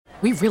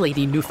We really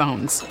need new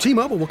phones.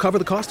 T-Mobile will cover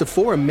the cost of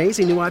 4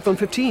 amazing new iPhone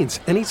 15s,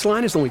 and each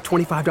line is only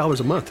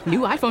 $25 a month. New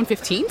iPhone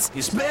 15s?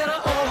 It's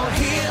better over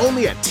here.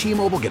 Only at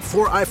T-Mobile, get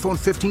 4 iPhone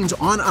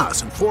 15s on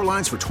us and 4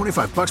 lines for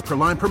 $25 per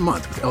line per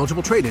month with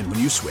eligible trade-in when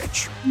you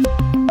switch.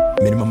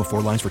 Minimum of 4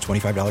 lines for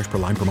 $25 per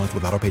line per month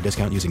with autopay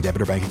discount using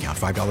debit or bank account.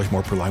 $5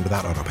 more per line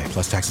without autopay,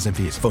 plus taxes and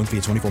fees. Phone fee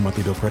at 24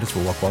 monthly bill credits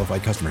for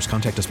well-qualified customers.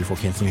 Contact us before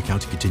canceling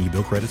account to continue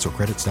bill credits or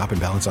credit stop and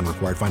balance on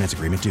required finance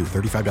agreement due.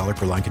 $35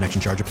 per line connection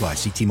charge applies.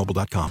 See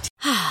T-Mobile.com.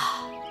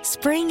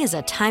 Spring is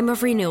a time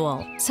of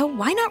renewal, so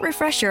why not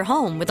refresh your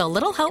home with a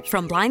little help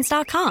from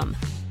Blinds.com?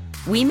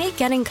 We make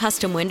getting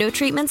custom window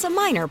treatments a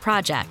minor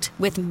project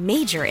with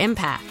major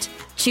impact.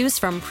 Choose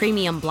from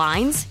premium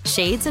blinds,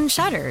 shades, and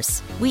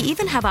shutters. We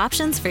even have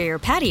options for your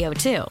patio,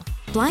 too.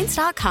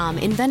 Blinds.com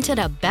invented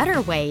a better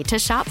way to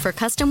shop for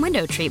custom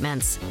window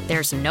treatments.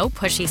 There's no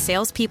pushy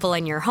salespeople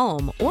in your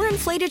home or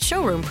inflated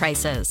showroom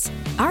prices.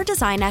 Our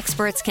design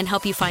experts can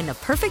help you find the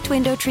perfect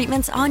window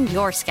treatments on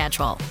your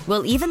schedule.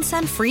 We'll even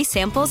send free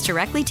samples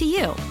directly to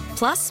you.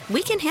 Plus,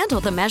 we can handle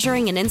the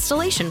measuring and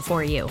installation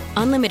for you.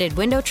 Unlimited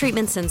window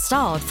treatments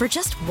installed for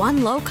just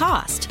one low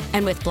cost.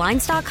 And with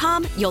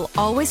Blinds.com, you'll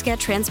always get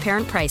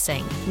transparent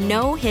pricing.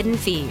 No hidden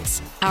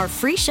fees. Our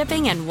free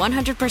shipping and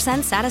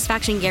 100%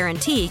 satisfaction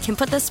guarantee can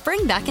put the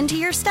spring back into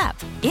your step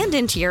and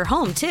into your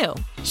home, too.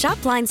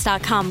 Shop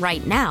Blinds.com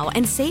right now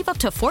and save up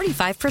to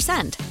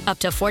 45%. Up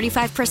to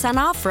 45%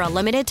 off for a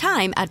limited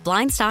time at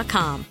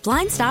Blinds.com.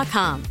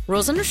 Blinds.com.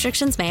 Rules and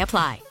restrictions may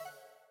apply.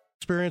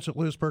 Experience at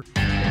Lewisburg.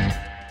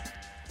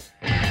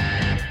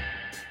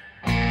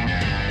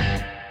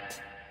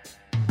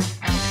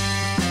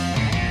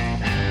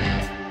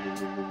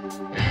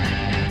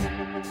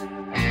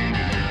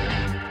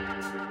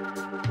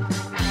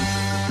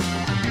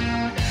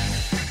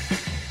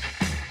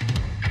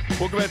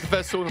 Welcome back to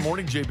Festo in the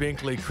Morning. Jay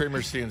Binkley,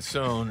 Kramer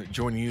Sansone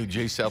joining you.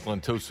 Jay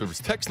Southland Toast Service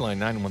text line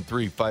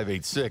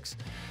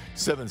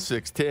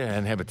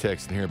 913-586-7610. Have a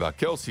text in here about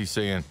Kelsey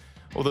saying,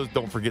 oh, those,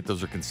 don't forget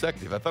those are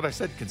consecutive. I thought I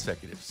said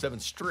consecutive. 7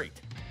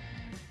 straight.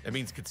 That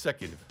means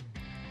consecutive.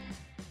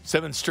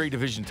 7 straight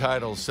division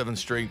titles, 7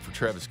 straight for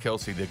Travis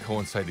Kelsey. They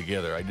coincide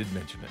together. I did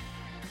mention it.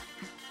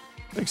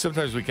 I think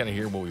sometimes we kind of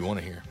hear what we want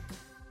to hear.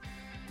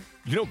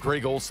 You know,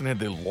 Greg Olsen had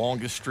the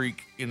longest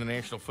streak in the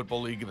National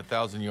Football League of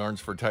 1,000 yards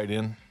for a tight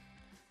end.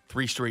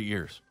 3 straight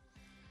years.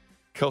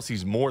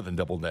 Kelsey's more than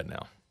doubled that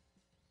now.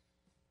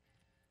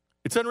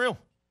 It's unreal.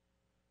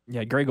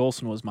 Yeah, Greg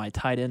Olsen was my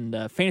tight end,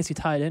 fantasy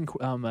tight end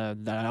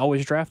that I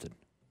always drafted.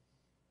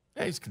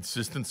 Yeah, he's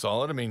consistent,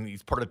 solid. I mean,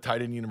 he's part of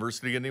tight end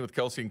university, isn't he, with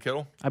Kelsey and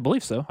Kittle? I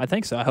believe so. I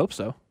think so. I hope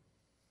so.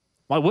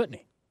 Why wouldn't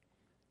he?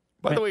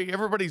 By the way,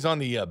 everybody's on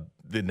the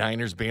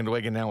Niners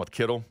bandwagon now with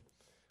Kittle.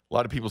 A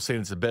lot of people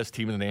saying it's the best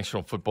team in the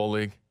National Football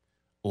League.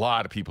 A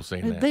lot of people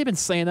saying that. They've been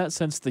saying that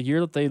since the year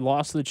that they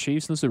lost to the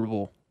Chiefs in the Super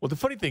Bowl. Well, the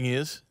funny thing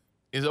is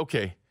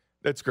okay,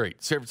 that's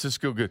great. San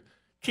Francisco, good.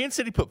 Kansas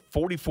City put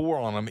 44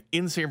 on them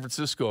in San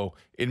Francisco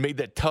and made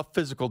that tough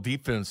physical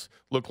defense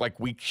look like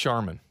weak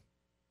Charmin.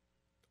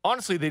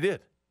 Honestly, they did.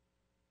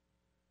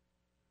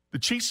 The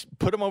Chiefs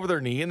put them over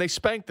their knee, and they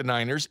spanked the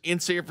Niners in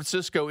San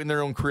Francisco in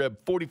their own crib,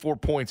 44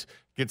 points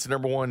against the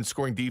number 1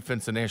 scoring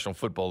defense in the National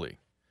Football League.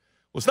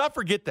 Let's not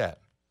forget that.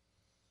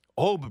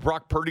 Oh, but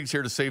Brock Purdy's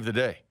here to save the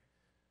day.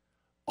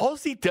 All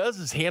he does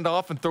is hand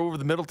off and throw over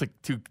the middle to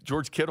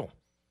George Kittle.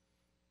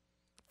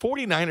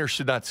 49ers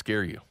should not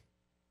scare you.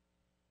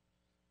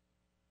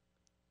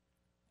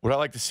 Would I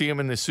like to see him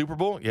in the Super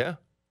Bowl? Yeah.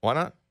 Why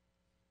not?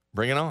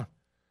 Bring it on.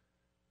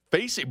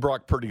 Face a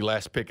Brock Purdy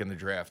last pick in the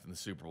draft in the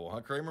Super Bowl. Huh,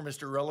 Kramer,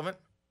 Mr. Relevant?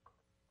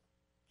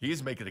 He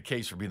is making a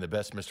case for being the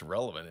best Mr.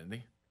 Relevant, isn't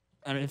he?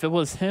 I mean, if it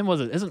was him,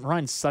 isn't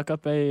Ryan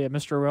Suckup a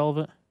Mr.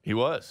 Irrelevant? He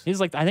was.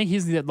 He's like, I think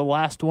he's the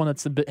last one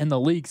that's in the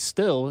league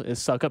still is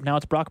Suckup. Now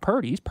it's Brock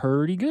Purdy. He's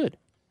pretty good.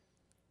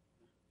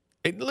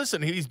 And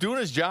listen, he's doing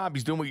his job.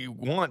 He's doing what you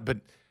want, but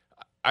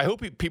I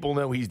hope people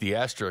know he's the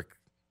asterisk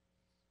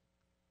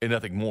and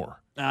nothing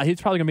more.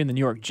 He's probably going to be in the New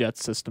York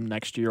Jets system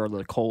next year or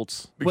the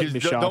Colts. Because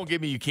don't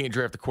give me you can't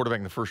draft a quarterback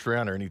in the first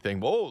round or anything.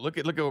 Whoa, look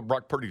at what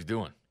Brock Purdy's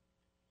doing.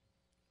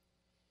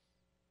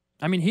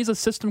 I mean, he's a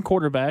system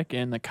quarterback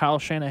in the Kyle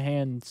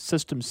Shanahan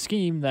system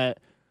scheme that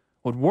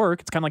would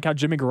work. It's kind of like how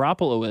Jimmy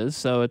Garoppolo is.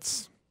 So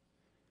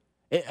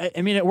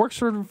it works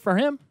for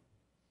him.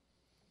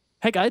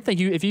 Heck, I think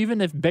even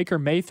if Baker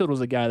Mayfield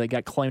was a guy that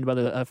got claimed by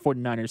the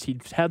 49ers,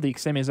 he'd have the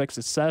same exact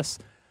success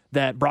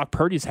that Brock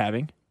Purdy's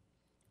having.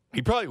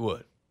 He probably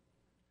would.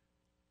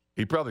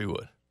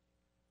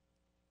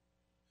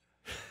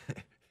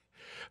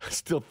 I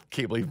still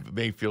can't believe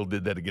Mayfield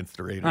did that against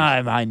the Raiders.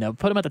 I know.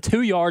 Put him at the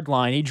 2-yard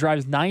line. He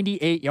drives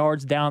 98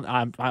 yards down.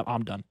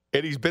 I'm done.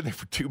 And he's been there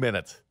for 2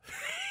 minutes.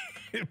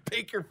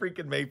 Baker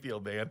freaking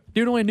Mayfield, man.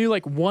 Dude only knew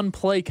like one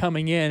play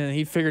coming in, and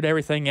he figured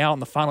everything out in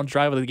the final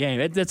drive of the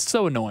game. That's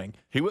so annoying.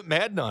 He went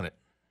Madden on it.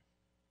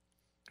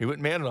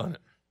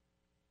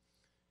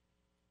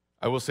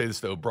 I will say this,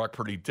 though. Brock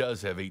Purdy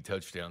does have 8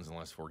 touchdowns in the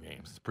last 4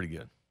 games. It's pretty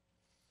good.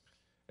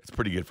 It's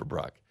pretty good for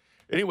Brock.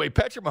 Anyway,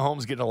 Patrick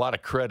Mahomes getting a lot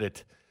of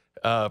credit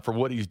for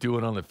what he's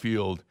doing on the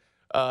field.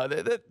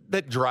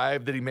 That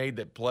drive that he made,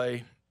 that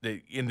play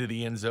into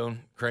the end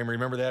zone, Kramer,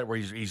 remember that, where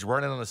he's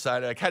running on the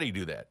side? Like, how do you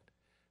do that?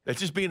 That's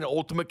just being an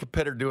ultimate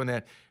competitor doing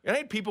that. And I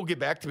had people get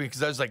back to me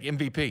because I was like,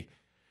 MVP.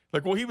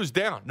 Like, well, he was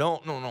down.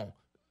 No.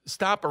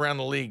 Stop around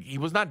the league. He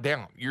was not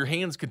down. Your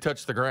hands can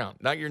touch the ground.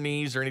 Not your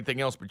knees or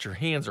anything else, but your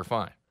hands are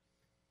fine.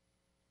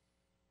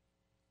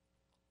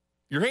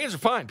 Your hands are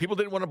fine. People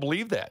didn't want to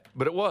believe that,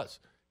 but it was.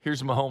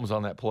 Here's Mahomes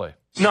on that play.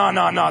 No.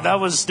 That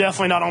was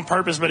definitely not on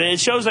purpose, but it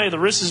shows that the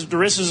wrist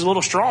is a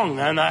little strong.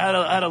 And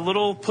I had a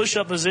little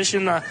push-up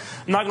position. I'm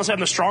not going to say I'm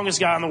the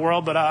strongest guy in the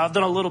world, but I've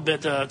done a little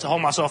bit to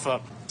hold myself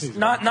up.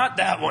 Not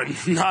that one.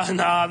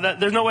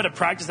 There's no way to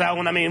practice that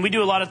one. I mean, we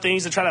do a lot of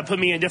things to try to put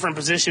me in different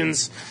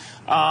positions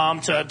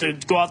to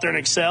go out there and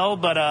excel.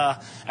 But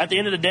at the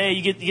end of the day,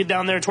 you get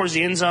down there towards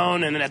the end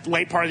zone, and then at the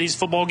late part of these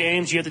football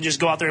games, you have to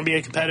just go out there and be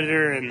a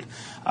competitor. And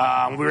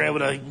we were able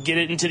to get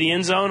it into the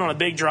end zone on a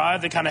big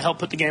drive that kind of helped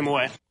put the game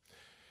away.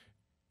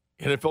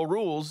 NFL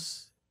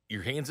rules,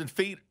 your hands and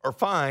feet are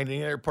fine.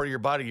 Any other part of your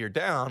body you're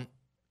down,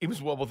 he was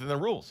well within the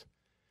rules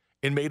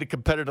and made a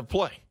competitive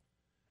play.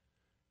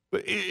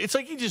 But it's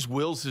like he just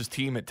wills his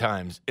team at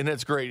times, and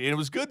that's great. And it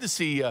was good to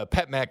see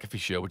Pat McAfee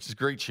show, which is a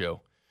great show.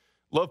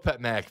 Love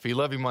Pat McAfee.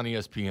 Love him on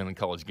ESPN on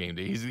College Game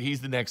Day.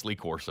 He's the next Lee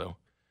Corso.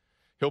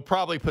 He'll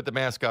probably put the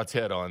mascot's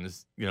head on,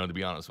 to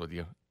be honest with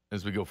you,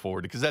 as we go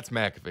forward, because that's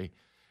McAfee.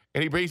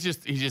 And he's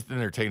just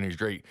entertaining. He's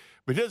great.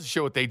 But he does a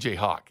show with A.J.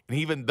 Hawk. And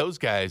even those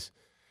guys,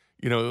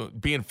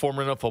 being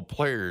former NFL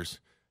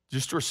players,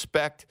 just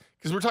respect.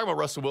 Because we're talking about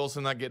Russell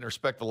Wilson not getting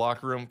respect in the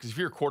locker room. Because if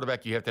you're a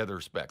quarterback, you have to have the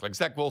respect. Like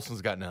Zach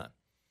Wilson's got none.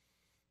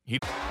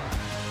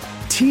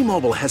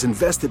 T-Mobile has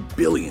invested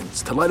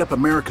billions to light up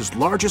America's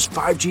largest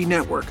 5G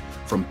network,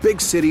 from big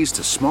cities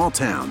to small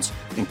towns,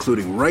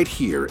 including right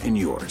here in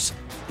yours.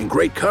 And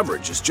great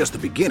coverage is just the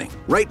beginning.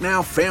 Right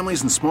now,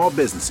 families and small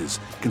businesses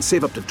can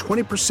save up to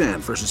 20%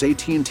 versus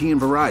AT&T and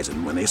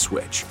Verizon when they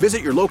switch.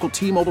 Visit your local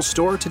T-Mobile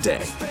store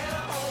today.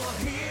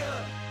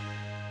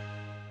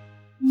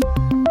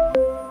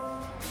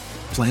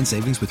 Plan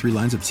savings with 3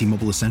 lines of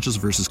T-Mobile Essentials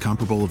versus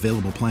comparable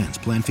available plans.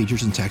 Plan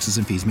features and taxes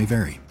and fees may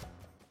vary.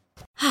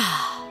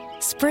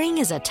 Spring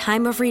is a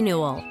time of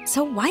renewal,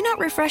 so why not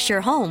refresh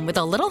your home with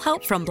a little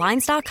help from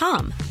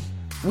Blinds.com?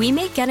 We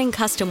make getting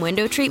custom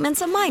window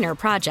treatments a minor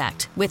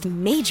project with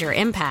major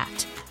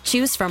impact.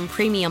 Choose from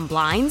premium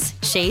blinds,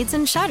 shades,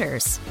 and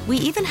shutters. We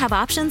even have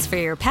options for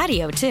your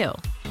patio, too.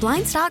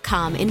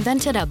 Blinds.com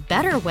invented a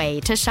better way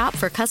to shop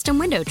for custom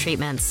window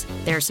treatments.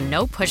 There's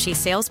no pushy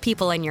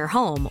salespeople in your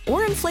home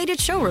or inflated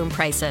showroom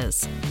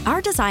prices.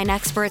 Our design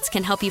experts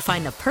can help you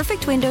find the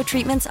perfect window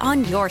treatments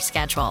on your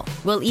schedule.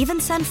 We'll even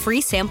send free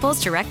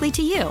samples directly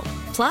to you.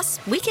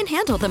 Plus, we can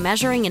handle the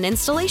measuring and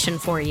installation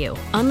for you.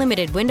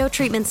 Unlimited window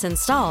treatments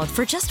installed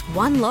for just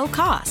one low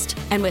cost.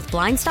 And with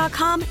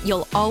Blinds.com,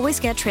 you'll always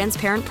get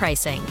transparent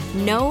pricing.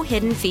 No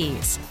hidden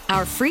fees.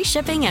 Our free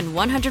shipping and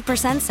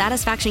 100%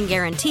 satisfaction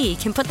guarantee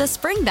can put the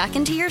spring back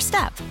into your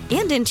step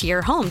and into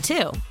your home,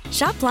 too.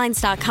 Shop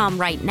Blinds.com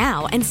right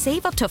now and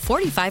save up to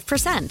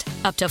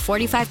 45%. Up to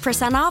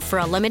 45% off for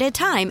a limited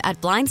time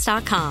at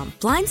Blinds.com.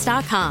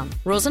 Blinds.com.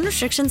 Rules and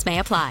restrictions may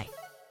apply.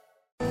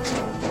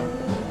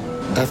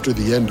 After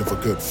the end of a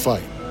good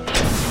fight,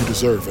 you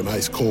deserve an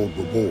ice-cold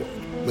reward.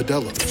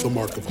 Modelo is the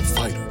mark of a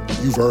fighter.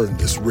 You've earned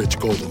this rich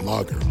golden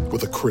lager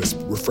with a crisp,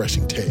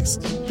 refreshing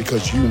taste.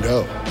 Because you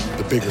know,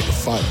 the bigger the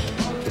fight,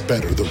 the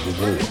better the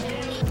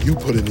reward. You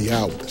put in the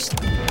hours,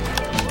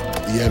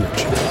 the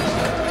energy,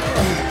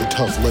 the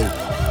tough labor.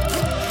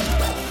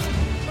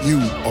 You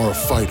are a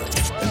fighter,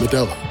 and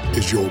Modelo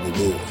is your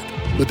reward.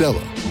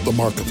 Modelo, the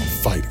mark of a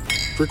fighter.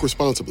 Drink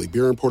responsibly.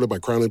 Beer imported by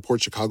Crown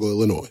Imports, Chicago,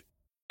 Illinois.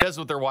 Does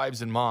with their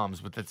wives and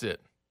moms, but that's it.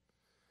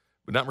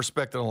 But not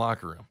respect in the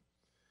locker room.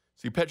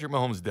 See, Patrick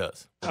Mahomes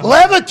does.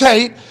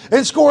 Levitate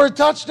and score a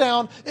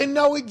touchdown and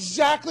know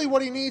exactly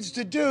what he needs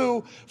to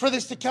do for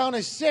this to count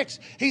as 6.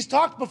 He's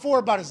talked before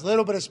about his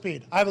little bit of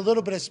speed. I have a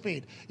little bit of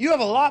speed. You have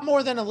a lot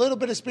more than a little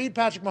bit of speed,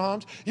 Patrick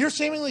Mahomes. You're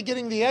seemingly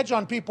getting the edge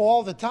on people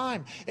all the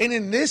time. And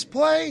in this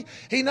play,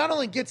 he not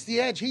only gets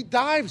the edge, he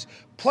dives,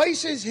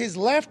 places his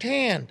left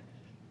hand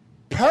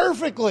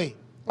perfectly,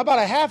 about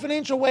a half an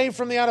inch away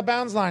from the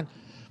out-of-bounds line,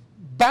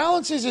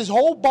 balances his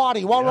whole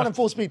body while running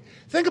full speed.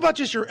 Think about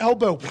just your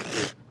elbow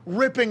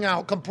ripping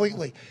out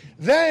completely.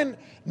 Then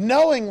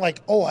knowing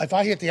if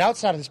I hit the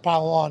outside of this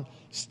pylon,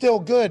 still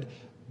good.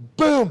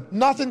 Boom,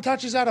 nothing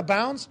touches out of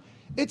bounds.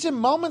 It's in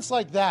moments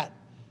like that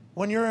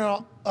when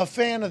you're a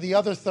fan of the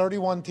other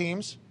 31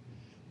 teams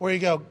where you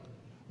go,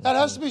 that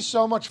has to be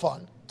so much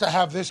fun to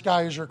have this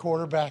guy as your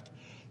quarterback.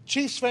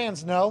 Chiefs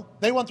fans know.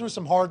 They went through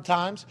some hard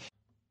times.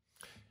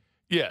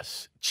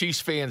 Yes,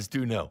 Chiefs fans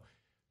do know.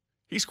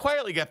 He's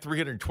quietly got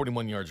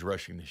 321 yards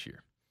rushing this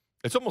year.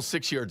 It's almost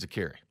 6 yards a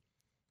carry.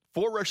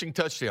 4 rushing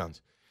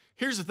touchdowns.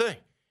 Here's the thing.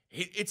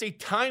 It's a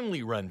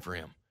timely run for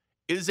him.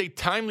 It is a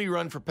timely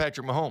run for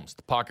Patrick Mahomes.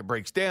 The pocket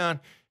breaks down.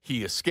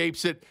 He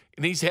escapes it.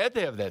 And he's had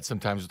to have that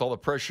sometimes with all the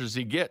pressures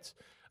he gets.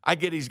 I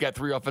get he's got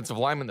 3 offensive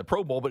linemen in the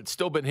Pro Bowl, but it's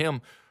still been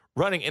him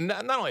running. And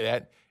not only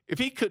that, if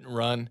he couldn't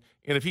run,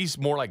 and if he's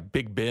more like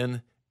Big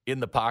Ben in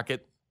the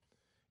pocket.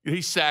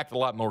 He's sacked a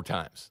lot more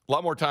times. A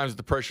lot more times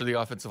the pressure the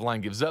offensive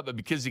line gives up, but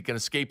because he can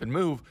escape and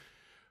move.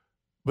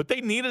 But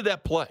they needed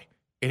that play.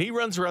 And he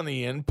runs around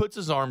the end, puts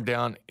his arm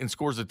down, and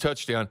scores a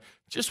touchdown.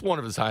 Just one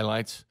of his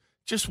highlights.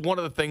 Just one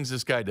of the things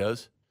this guy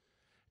does.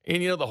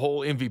 And, the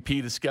whole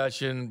MVP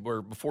discussion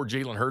where before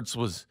Jalen Hurts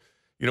was,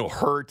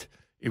 hurt,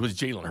 it was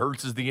Jalen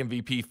Hurts as the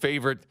MVP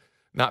favorite,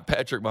 not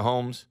Patrick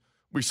Mahomes.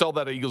 We saw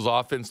that Eagles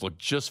offense look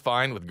just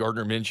fine with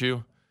Gardner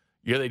Minshew.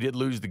 Yeah, they did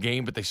lose the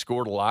game, but they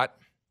scored a lot.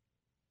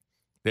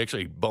 They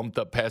actually bumped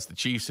up past the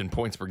Chiefs in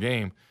points per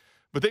game.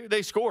 But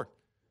they scored.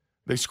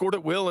 They scored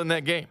at will in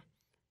that game.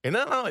 And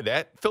not only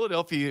that,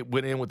 Philadelphia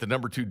went in with the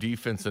number 2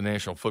 defense in the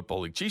National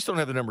Football League. Chiefs don't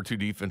have the number 2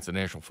 defense in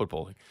the National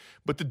Football League.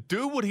 But to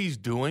do what he's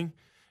doing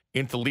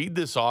and to lead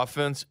this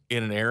offense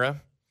in an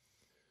era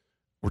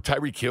where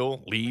Tyreek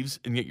Hill leaves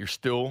and yet you're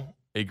still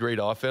a great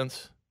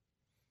offense,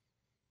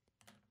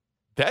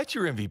 that's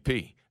your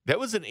MVP. That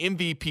was an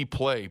MVP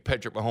play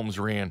Patrick Mahomes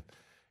ran,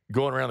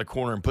 going around the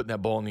corner and putting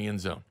that ball in the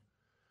end zone.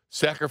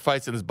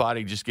 Sacrificing his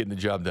body, just getting the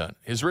job done.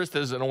 His wrist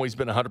hasn't always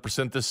been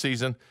 100% this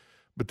season,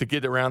 but to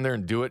get around there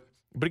and do it.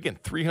 But again,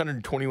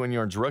 321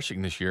 yards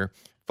rushing this year,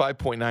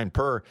 5.9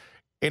 per,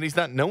 and he's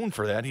not known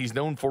for that. He's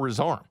known for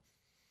his arm.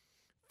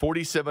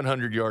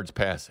 4,700 yards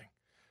passing.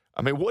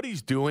 I mean, what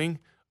he's doing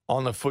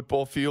on the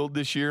football field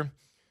this year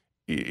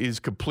is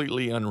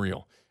completely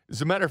unreal.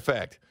 As a matter of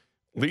fact,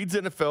 leads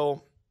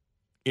NFL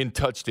in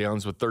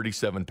touchdowns with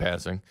 37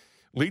 passing,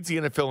 leads the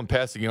NFL in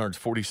passing yards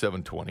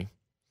 47-20,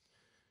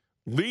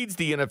 leads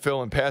the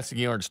NFL in passing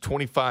yards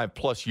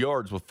 25-plus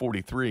yards with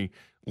 43,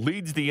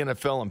 leads the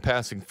NFL in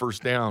passing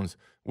first downs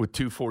with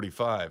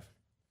 245.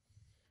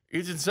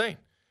 It's insane.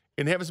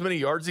 And have as many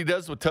yards he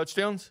does with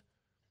touchdowns,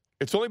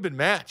 it's only been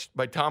matched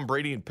by Tom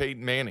Brady and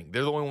Peyton Manning.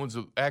 They're the only ones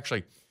who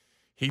actually,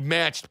 he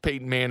matched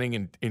Peyton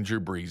Manning and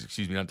Drew Brees.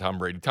 Excuse me, not Tom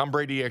Brady. Tom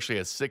Brady actually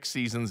has 6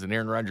 seasons, and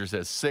Aaron Rodgers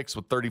has 6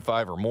 with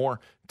 35 or more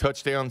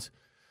touchdowns.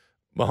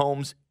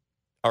 Mahomes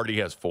already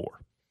has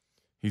 4.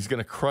 He's going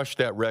to crush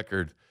that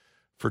record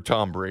for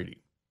Tom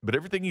Brady. But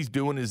everything he's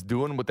doing is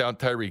doing without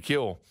Tyreek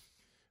Hill.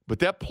 But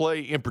that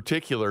play in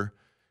particular,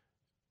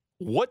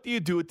 what do you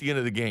do at the end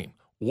of the game?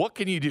 What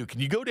can you do?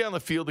 Can you go down the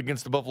field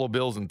against the Buffalo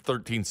Bills in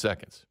 13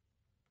 seconds?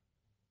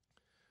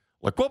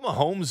 Like what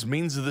Mahomes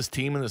means to this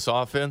team and this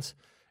offense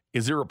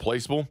is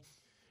irreplaceable.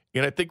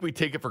 And I think we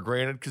take it for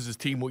granted because this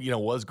team,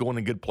 was going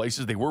in good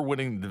places. They were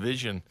winning the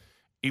division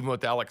even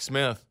with Alex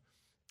Smith.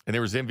 And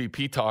there was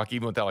MVP talk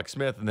even with Alex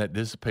Smith, and that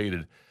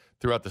dissipated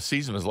throughout the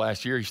season. As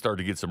last year he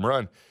started to get some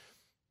run.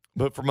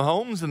 But for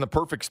Mahomes in the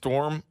perfect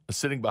storm,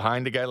 sitting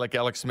behind a guy like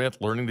Alex Smith,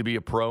 learning to be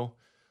a pro,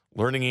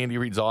 learning Andy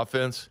Reid's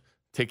offense,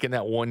 taking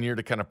that 1 year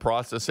to kind of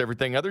process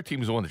everything. Other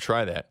teams wanted to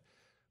try that,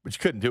 but you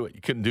couldn't do it.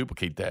 You couldn't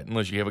duplicate that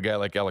unless you have a guy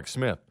like Alex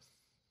Smith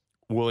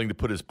willing to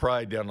put his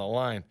pride down the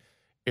line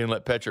and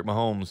let Patrick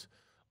Mahomes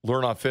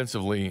learn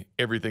offensively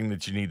everything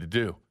that you need to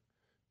do.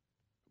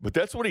 But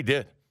that's what he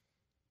did.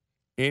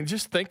 And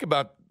just think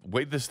about the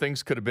way this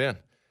things could have been.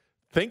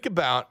 Think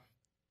about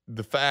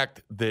the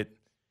fact that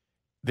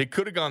they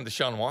could have gone to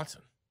Deshaun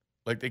Watson.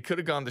 Like they could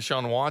have gone to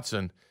Deshaun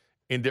Watson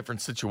in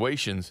different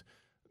situations.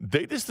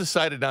 They just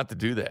decided not to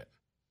do that.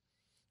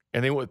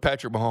 And they went with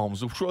Patrick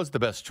Mahomes, which was the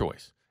best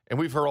choice. And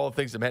we've heard all the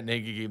things that Matt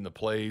Nagy gave him the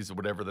plays or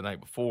whatever the night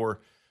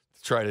before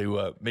to try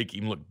to make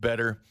him look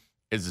better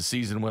as the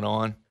season went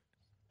on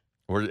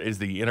or as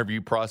the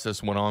interview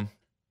process went on.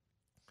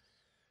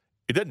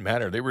 It doesn't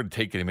matter. They were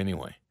taking him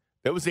anyway.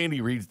 That was Andy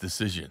Reid's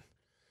decision.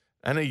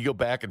 I know you go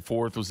back and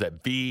forth. Was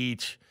that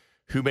Veach?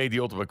 Who made the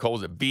ultimate call?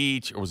 Was it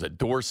Veach or was it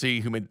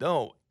Dorsey?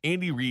 No,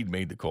 Andy Reid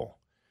made the call.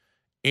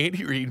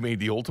 Andy Reid made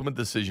the ultimate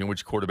decision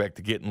which quarterback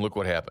to get, and look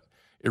what happened.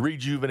 It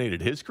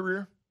rejuvenated his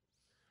career,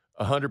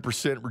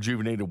 100%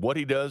 rejuvenated what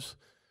he does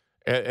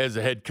as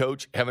a head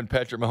coach, having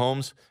Patrick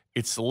Mahomes.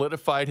 It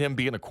solidified him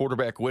being a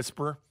quarterback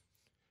whisperer,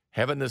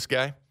 having this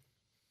guy.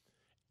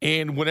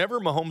 And whenever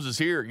Mahomes is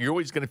here, you're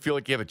always going to feel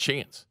like you have a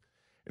chance.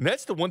 And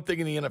that's the one thing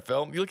in the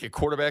NFL. You look at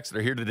quarterbacks that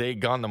are here today,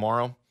 gone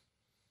tomorrow.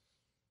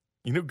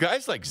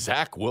 Guys like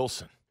Zach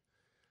Wilson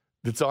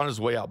that's on his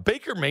way out.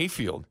 Baker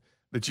Mayfield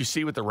that you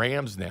see with the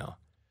Rams now.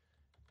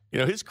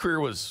 His career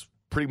was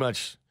pretty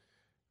much,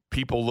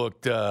 people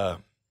looked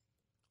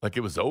like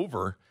it was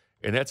over.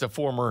 And that's a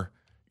former,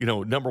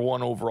 number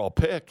 1 overall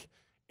pick.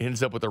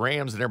 Ends up with the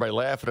Rams and everybody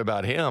laughing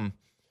about him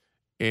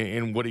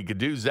and what he could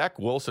do. Zach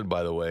Wilson,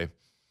 by the way,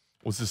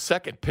 was the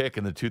 2nd pick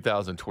in the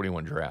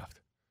 2021 draft.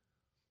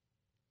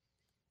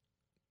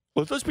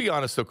 Let's be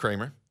honest, though,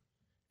 Kramer.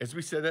 As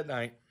we said that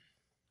night,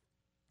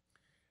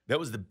 that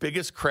was the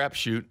biggest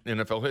crapshoot in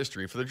NFL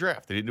history for the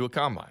draft. They didn't do a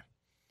combine.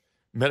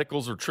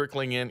 Medicals were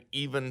trickling in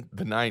even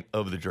the night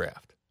of the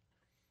draft.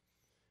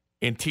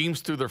 And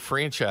teams threw their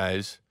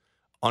franchise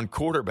on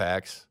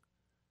quarterbacks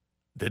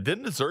that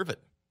didn't deserve it.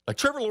 Like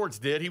Trevor Lawrence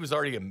did. He was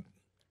already a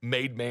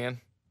made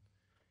man.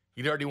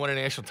 He'd already won a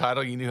national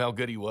title. You knew how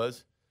good he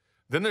was.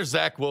 Then there's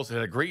Zach Wilson.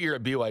 Had a great year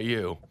at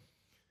BYU.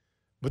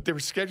 But they were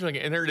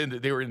scheduling,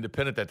 and they were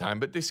independent at that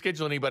time, but they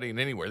schedule anybody and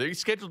anywhere. They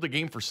scheduled the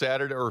game for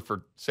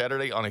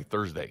Saturday on a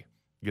Thursday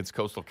against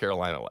Coastal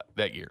Carolina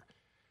that year.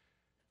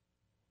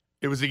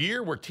 It was a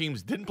year where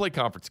teams didn't play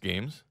conference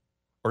games,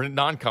 or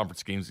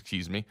non-conference games,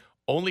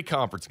 only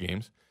conference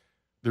games.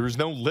 There was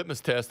no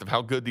litmus test of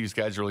how good these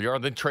guys really are.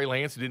 And then Trey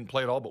Lance, who didn't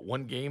play at all but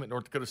one game at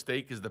North Dakota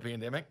State because of the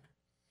pandemic.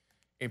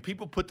 And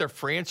people put their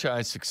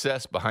franchise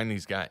success behind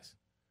these guys.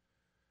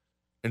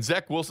 And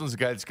Zach Wilson's the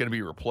guy that's going to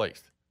be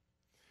replaced.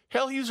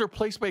 Hell, he was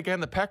replaced by a guy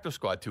in the Pac-12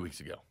 squad 2 weeks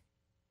ago.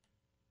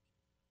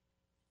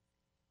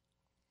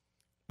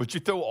 But you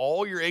throw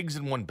all your eggs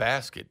in one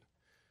basket,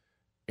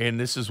 and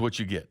this is what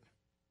you get.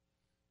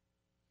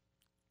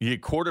 You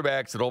get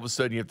quarterbacks that all of a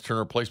sudden you have to turn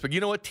and replace. But you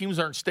know what? Teams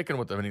aren't sticking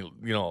with them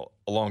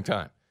a long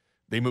time.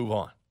 They move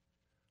on.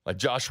 Like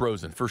Josh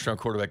Rosen, first-round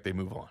quarterback, they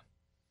move on.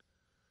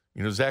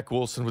 Zach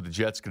Wilson with the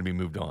Jets going to be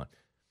moved on.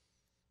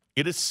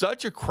 It is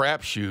such a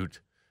crapshoot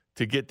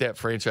to get that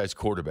franchise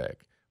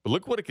quarterback. But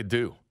look what it could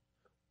do.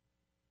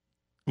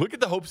 Look at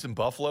the hopes in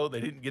Buffalo. They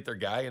didn't get their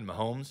guy in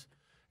Mahomes,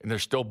 and they're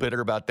still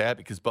bitter about that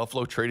because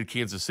Buffalo traded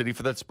Kansas City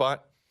for that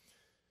spot.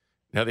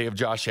 Now they have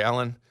Josh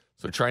Allen,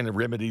 so they're trying to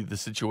remedy the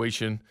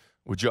situation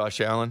with Josh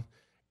Allen.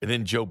 And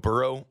then Joe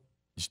Burrow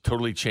just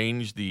totally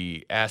changed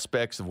the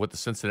aspects of what the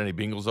Cincinnati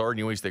Bengals are. And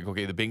you always think,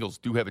 okay, the Bengals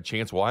do have a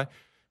chance. Why?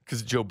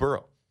 Because of Joe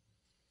Burrow.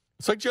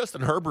 It's like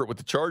Justin Herbert with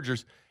the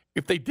Chargers.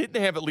 If they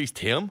didn't have at least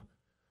him,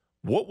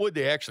 what would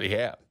they actually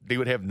have? They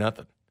would have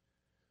nothing.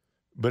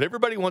 But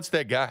everybody wants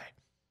that guy.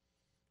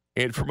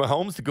 And for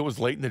Mahomes to go as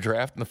late in the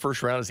draft in the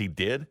first round as he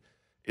did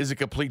is a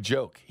complete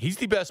joke. He's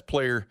the best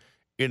player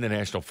in the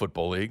National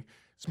Football League.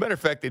 As a matter of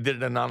fact, they did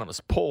an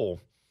anonymous poll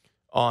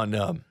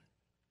with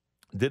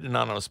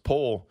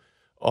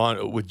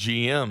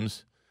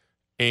GMs,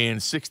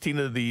 and 16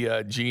 of the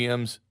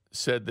GMs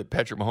said that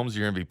Patrick Mahomes is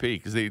your MVP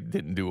because they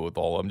didn't do it with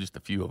all of them, just a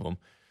few of them.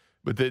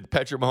 But that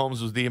Patrick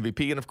Mahomes was the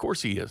MVP, and of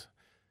course he is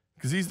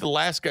because he's the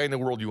last guy in the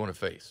world you want to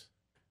face.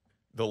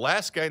 The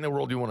last guy in the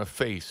world you want to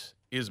face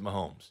is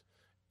Mahomes.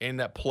 And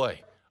that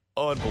play,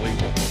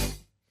 unbelievable.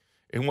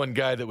 And one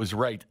guy that was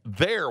right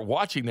there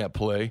watching that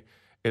play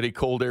at a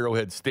cold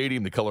Arrowhead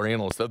Stadium, the color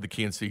analyst of the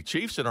Kansas City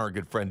Chiefs and our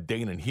good friend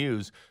Danon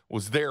Hughes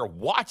was there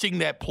watching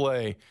that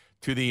play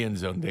to the end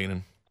zone.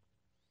 Danon.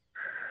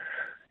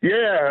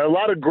 Yeah, a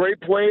lot of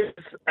great plays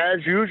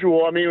as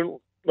usual. I mean,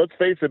 let's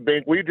face it,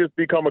 Bink, we've just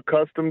become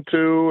accustomed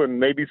to and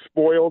maybe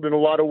spoiled in a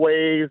lot of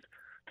ways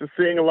to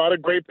seeing a lot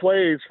of great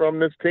plays from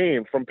this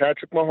team, from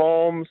Patrick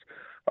Mahomes,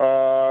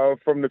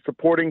 from the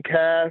supporting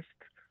cast.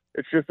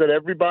 It's just that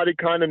everybody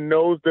kind of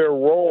knows their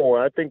role.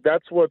 And I think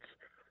that's what's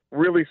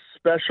really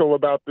special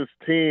about this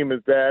team is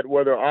that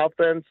whether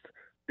offense,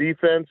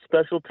 defense,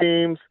 special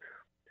teams,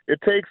 it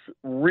takes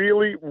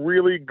really,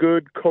 really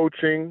good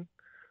coaching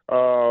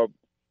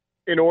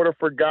in order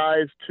for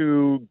guys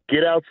to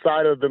get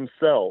outside of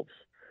themselves.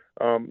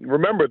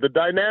 Remember, the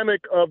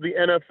dynamic of the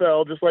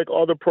NFL, just like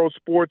other pro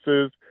sports,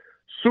 is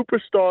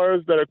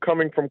superstars that are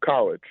coming from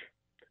college.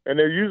 And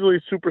they're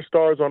usually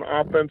superstars on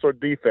offense or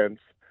defense.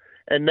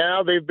 And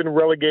now they've been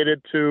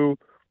relegated to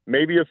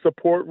maybe a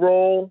support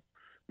role,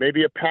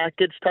 maybe a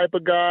package type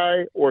of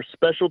guy, or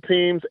special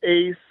teams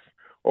ace,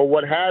 or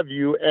what have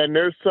you. And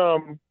there's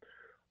some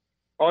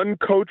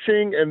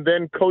uncoaching and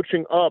then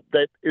coaching up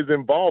that is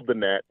involved in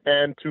that.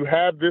 And to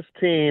have this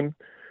team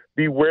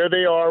be where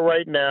they are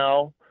right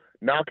now,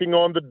 knocking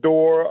on the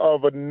door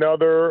of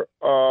another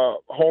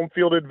home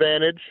field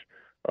advantage,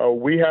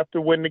 we have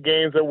to win the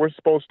games that we're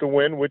supposed to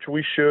win, which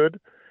we should.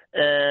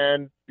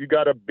 And you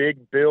got a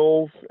big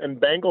Bills and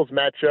Bengals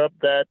matchup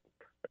that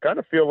I kind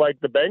of feel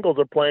like the Bengals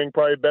are playing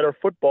probably better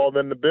football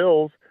than the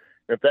Bills.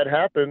 If that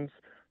happens,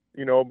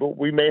 but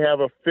we may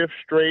have a fifth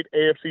straight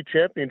AFC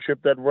championship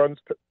that runs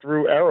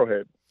through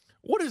Arrowhead.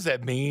 What does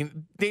that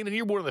mean? Danon,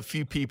 you're one of the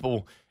few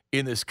people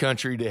in this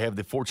country to have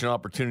the fortunate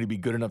opportunity to be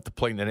good enough to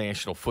play in the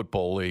National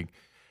Football League.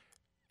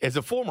 As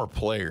a former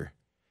player,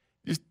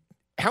 just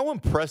how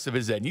impressive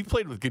is that? And you've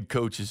played with good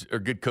coaches or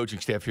good coaching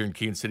staff here in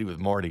Kansas City with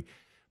Marty.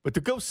 But to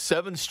go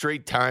 7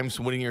 straight times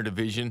winning your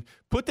division,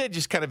 put that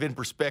just kind of in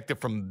perspective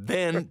from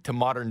then to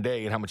modern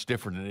day and how much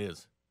different it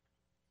is.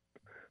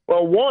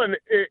 Well, one,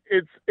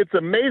 it's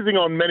amazing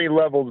on many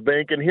levels,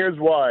 Bank, and here's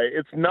why.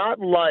 It's not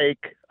like,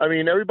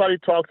 everybody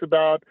talks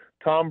about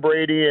Tom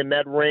Brady and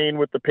that reign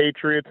with the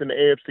Patriots in the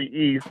AFC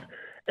East,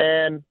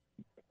 and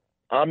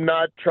I'm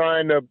not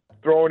trying to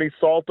throw any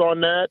salt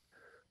on that,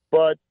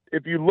 but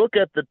if you look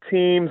at the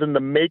teams and the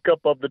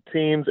makeup of the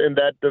teams in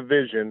that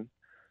division,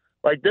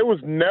 like there was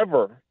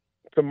never,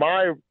 to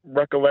my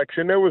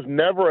recollection, there was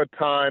never a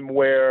time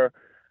where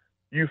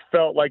you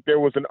felt like there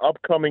was an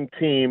upcoming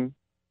team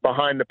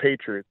behind the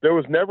Patriots. There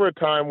was never a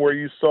time where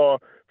you saw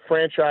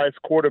franchise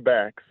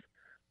quarterbacks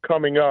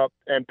coming up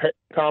and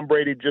Tom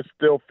Brady just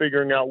still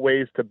figuring out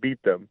ways to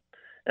beat them.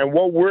 And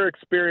what we're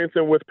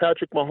experiencing with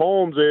Patrick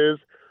Mahomes is,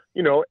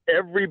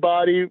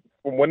 everybody,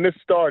 when this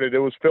started, it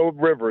was Phillip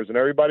Rivers, and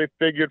everybody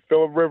figured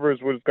Phillip Rivers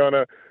was going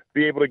to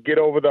be able to get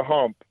over the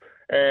hump.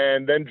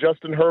 And then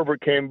Justin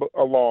Herbert came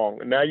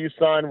along. And now you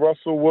sign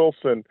Russell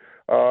Wilson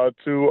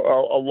to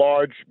a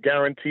large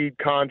guaranteed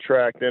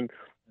contract, and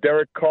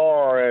Derek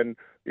Carr and,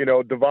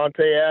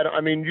 Devontae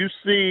Adams. You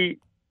see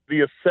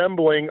the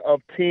assembling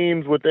of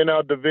teams within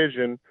our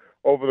division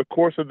over the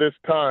course of this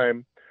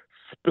time,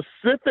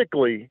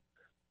 specifically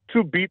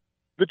to beat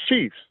the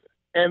Chiefs.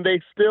 And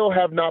they still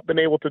have not been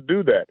able to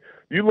do that.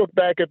 You look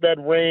back at that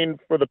reign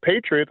for the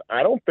Patriots,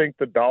 I don't think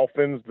the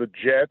Dolphins, the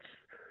Jets,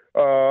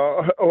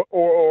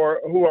 or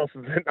who else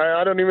is in?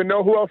 I don't even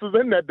know who else is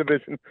in that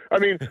division. I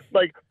mean,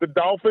 like the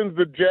Dolphins,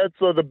 the Jets,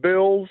 or the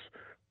Bills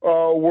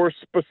were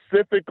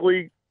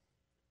specifically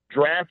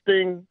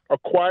drafting,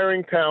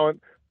 acquiring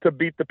talent to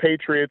beat the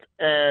Patriots,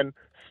 and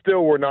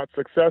still were not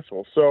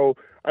successful. So,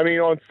 I mean,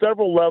 on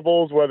several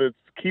levels, whether it's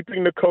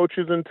keeping the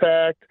coaches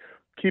intact,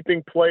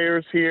 keeping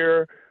players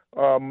here,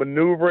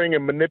 maneuvering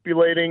and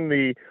manipulating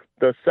the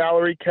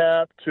salary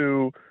cap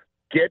to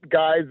get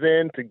guys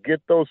in, to get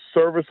those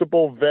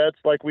serviceable vets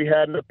like we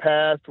had in the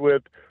past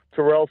with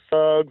Terrell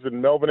Suggs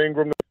and Melvin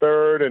Ingram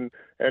III,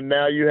 and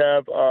now you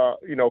have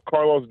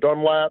Carlos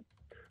Dunlap.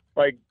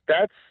 Like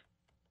that's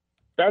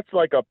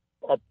like a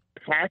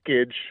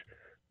package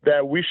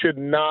that we should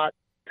not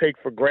take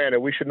for granted.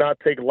 We should not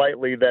take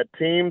lightly that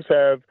teams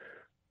have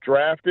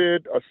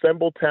drafted,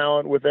 assembled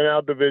talent within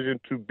our division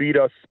to beat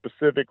us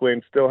specifically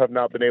and still have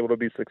not been able to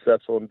be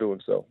successful in doing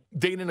so.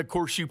 Dayton, of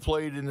course, you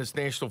played in this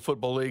National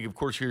Football League. Of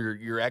course, your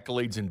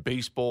accolades in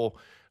baseball,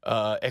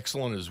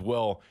 excellent as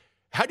well.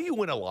 How do you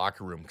win a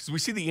locker room? Because we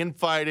see the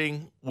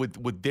infighting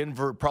with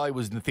Denver. Probably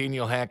was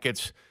Nathaniel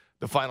Hackett's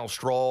the final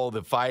straw,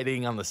 the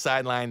fighting on the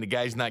sideline, the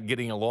guys not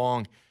getting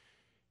along.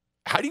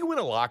 How do you win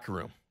a locker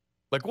room?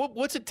 Like,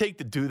 what's it take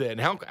to do that?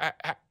 And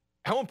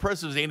how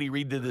impressive is Andy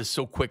Reid did this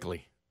so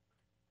quickly?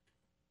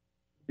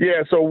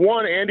 Yeah, so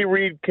one, Andy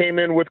Reid came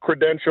in with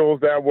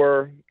credentials that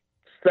were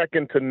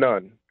second to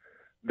none.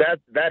 That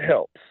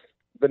helps.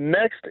 The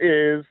next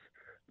is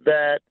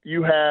that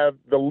you have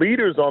the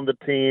leaders on the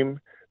team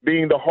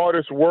being the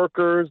hardest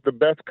workers, the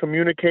best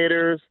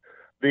communicators,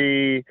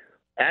 the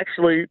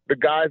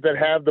guys that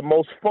have the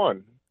most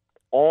fun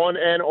on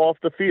and off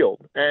the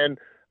field. And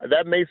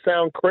that may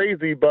sound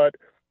crazy, but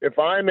if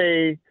I'm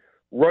a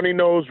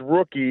runny-nosed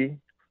rookie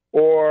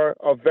or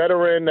a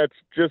veteran that's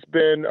just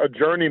been a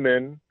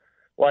journeyman,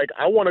 like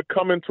I want to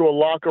come into a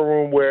locker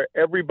room where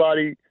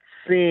everybody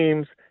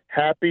seems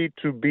happy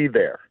to be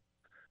there.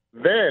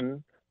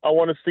 Then I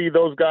want to see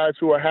those guys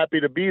who are happy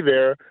to be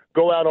there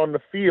go out on the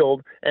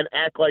field and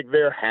act like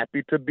they're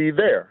happy to be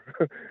there.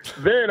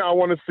 Then I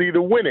want to see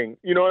the winning.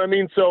 You know what I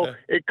mean? So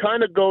it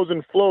kind of goes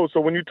and flows.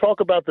 So when you talk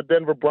about the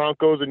Denver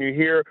Broncos and you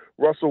hear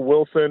Russell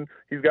Wilson,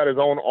 he's got his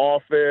own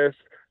office.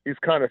 He's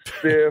kind of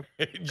stiff,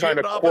 kind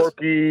of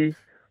quirky.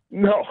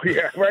 No,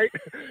 yeah, right?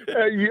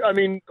 I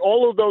mean,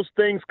 all of those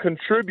things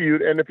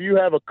contribute. And if you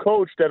have a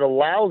coach that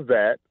allows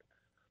that,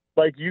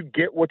 like you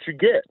get what you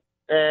get.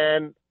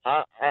 And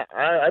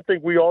I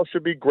think we all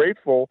should be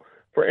grateful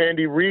for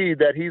Andy Reid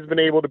that he's been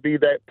able to be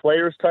that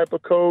players type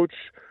of coach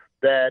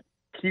that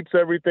keeps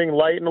everything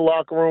light in the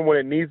locker room when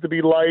it needs to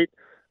be light,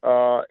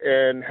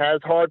 and has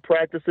hard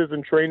practices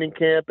in training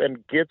camp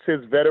and gets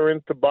his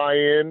veterans to buy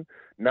in,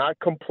 not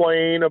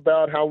complain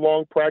about how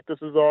long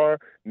practices are,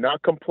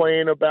 not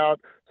complain about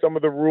some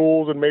of the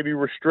rules and maybe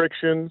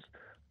restrictions,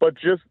 but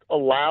just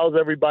allows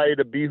everybody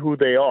to be who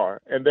they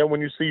are. And then when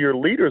you see your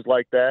leaders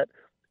like that,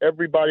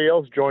 everybody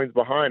else joins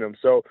behind them.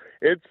 So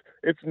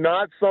it's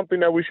not something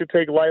that we should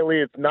take lightly.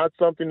 It's not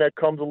something that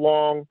comes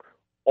along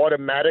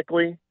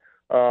automatically.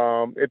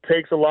 It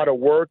takes a lot of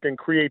work and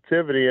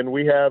creativity, and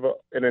we have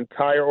an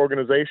entire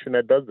organization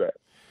that does that.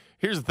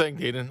 Here's the thing,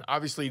 Dayton.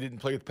 Obviously, you didn't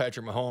play with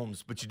Patrick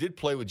Mahomes, but you did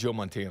play with Joe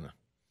Montana.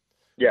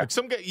 Yeah. Like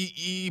some guy,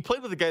 you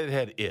played with a guy that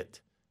had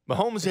it.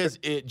 Mahomes has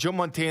it. Joe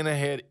Montana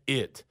had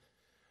it.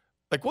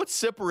 Like, what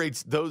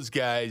separates those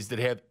guys that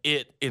have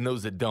it and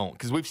those that don't?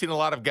 Because we've seen a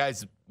lot of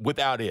guys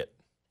without it.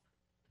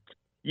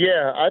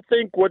 Yeah, I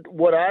think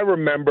what I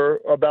remember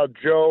about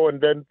Joe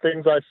and then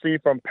things I see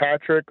from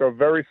Patrick are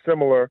very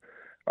similar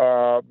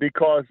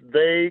because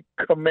they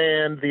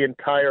command the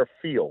entire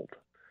field.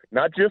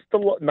 Not just the.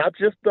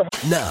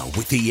 Now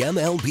with the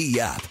MLB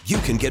app, you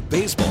can get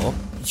baseball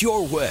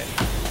your way.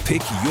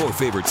 Pick your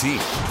favorite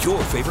team,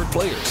 your favorite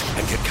players,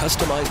 and get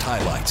customized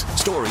highlights,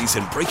 stories,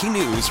 and breaking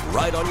news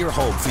right on your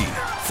home feed.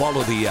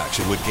 Follow the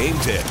action with Game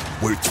 10,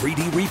 where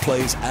 3D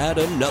replays add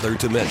another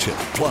dimension.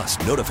 Plus,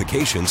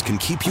 notifications can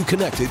keep you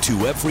connected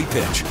to every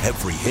pitch,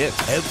 every hit,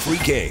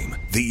 every game.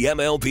 The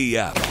MLB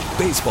app.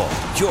 Baseball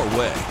your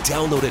way.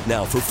 Download it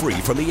now for free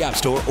from the App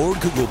Store or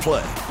Google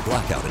Play.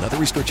 Blackout and other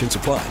restrictions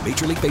apply.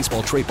 Major League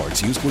Baseball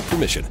trademarks used with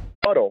permission.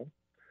 Huddle,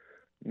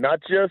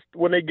 not just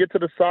when they get to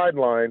the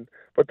sideline,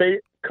 but they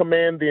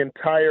command the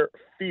entire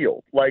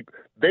field. Like,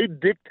 they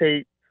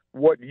dictate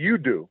what you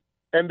do,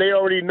 and they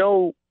already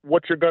know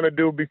what you're going to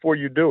do before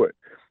you do it.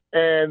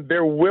 And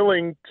they're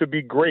willing to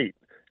be great.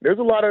 There's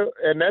a lot of,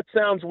 and that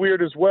sounds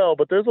weird as well,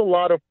 but there's a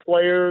lot of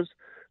players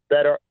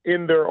that are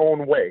in their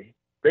own way.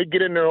 They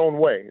get in their own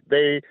way.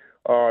 They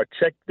are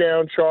check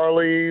down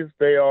Charlies.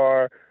 They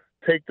are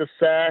take the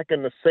sack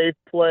and the safe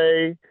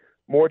play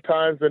more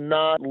times than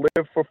not,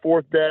 live for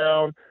fourth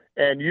down,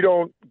 and you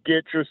don't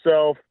get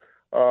yourself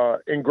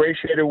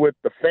ingratiated with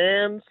the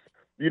fans.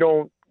 You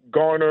don't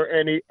garner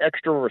any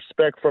extra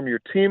respect from your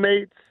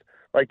teammates.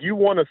 Like, you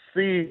want to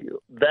see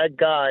that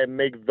guy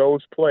make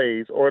those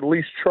plays, or at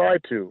least try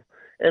to,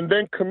 and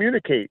then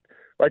communicate.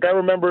 Like, I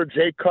remember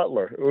Jay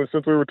Cutler,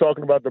 since we were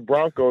talking about the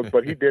Broncos,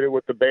 but he did it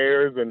with the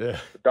Bears and the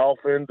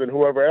Dolphins and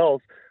whoever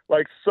else,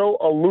 like, so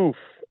aloof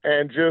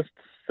and just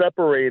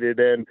separated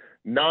and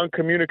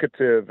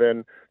non-communicative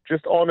and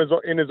just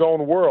in his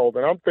own world.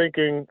 And I'm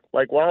thinking,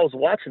 like, while I was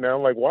watching that,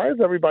 I'm like, why is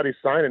everybody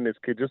signing this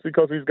kid? Just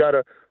because he's got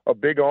a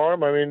big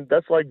arm? I mean,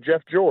 that's like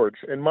Jeff George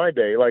in my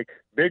day. Like,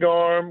 big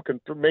arm, can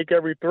make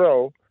every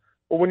throw.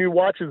 But when you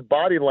watch his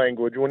body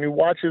language, when you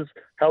watch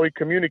how he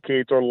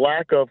communicates or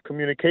lack of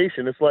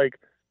communication, it's like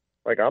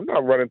I'm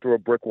not running through a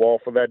brick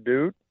wall for that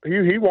dude.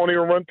 He won't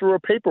even run through a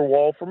paper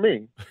wall for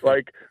me.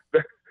 Like,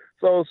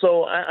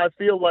 so I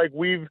feel like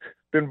we've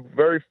been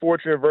very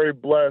fortunate, very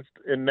blessed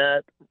in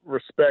that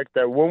respect,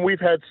 that when we've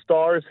had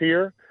stars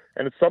here,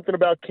 and it's something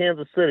about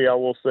Kansas City, I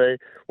will say,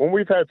 when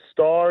we've had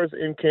stars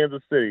in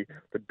Kansas City,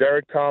 the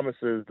Derek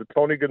Thomases, the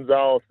Tony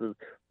Gonzalez's,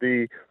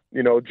 the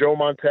Joe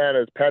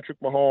Montana's, Patrick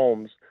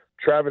Mahomes,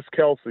 Travis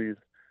Kelce's.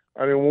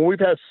 I mean, when we've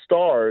had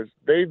stars,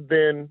 they've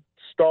been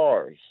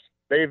stars.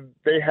 They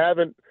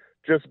haven't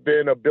just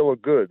been a bill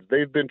of goods.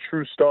 They've been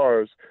true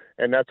stars,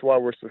 and that's why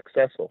we're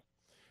successful.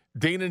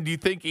 Dana, do you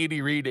think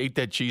Andy Reid ate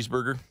that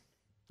cheeseburger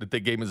that they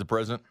gave him as a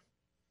present?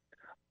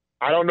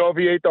 I don't know if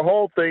he ate the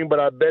whole thing, but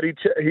I bet he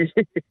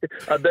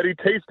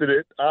tasted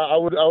it. I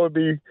would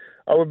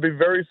be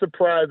very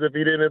surprised if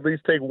he didn't at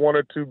least take one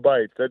or two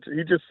bites.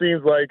 He just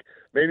seems like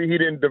maybe he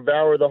didn't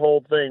devour the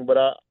whole thing, but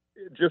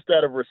just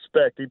out of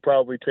respect, he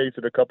probably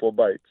tasted a couple of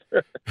bites.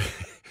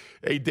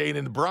 Hey,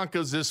 Dana, the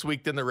Broncos this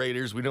week, then the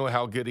Raiders. We know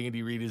how good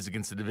Andy Reid is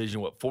against the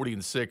division,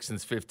 40-6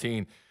 since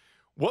 15.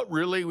 What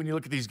really, when you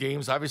look at these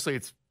games, obviously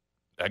it's,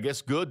 I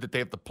guess, good that they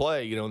have to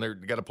play, and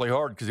they've got to play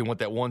hard because they want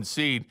that one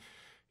seed.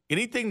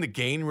 Anything to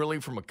gain really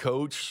from a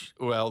coach?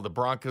 Well, the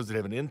Broncos that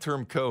have an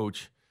interim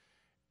coach,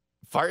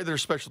 fire their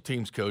special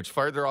teams coach,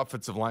 fire their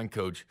offensive line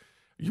coach.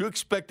 Are you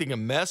expecting a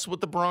mess with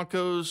the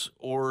Broncos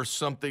or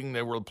something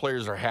where the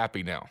players are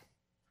happy now?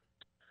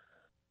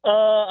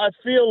 I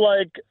feel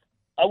like,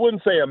 I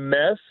wouldn't say a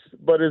mess,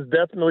 but it's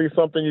definitely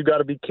something you got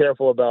to be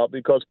careful about,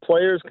 because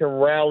players can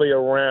rally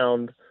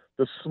around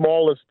the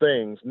smallest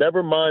things,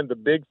 never mind the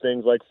big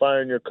things like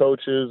firing your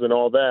coaches and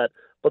all that,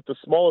 but the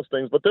smallest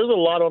things. But there's a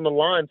lot on the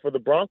line for the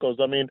Broncos.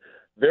 I mean,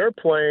 they're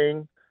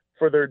playing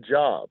for their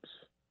jobs.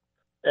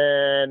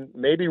 And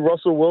maybe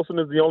Russell Wilson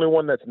is the only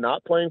one that's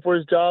not playing for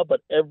his job,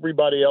 but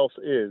everybody else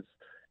is.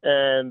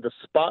 And the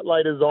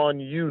spotlight is on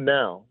you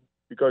now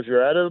because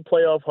you're out of the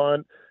playoff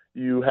hunt.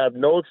 You have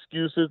no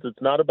excuses.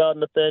 It's not about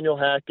Nathaniel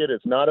Hackett.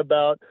 It's not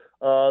about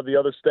the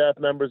other staff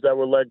members that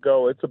were let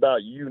go. It's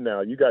about you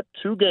now. You got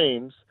 2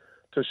 games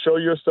to show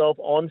yourself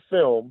on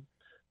film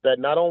that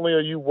not only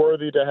are you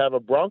worthy to have a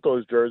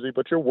Broncos jersey,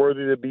 but you're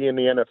worthy to be in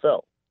the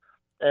NFL.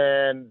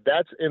 And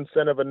that's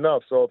incentive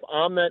enough. So if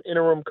I'm that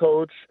interim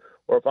coach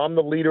or if I'm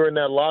the leader in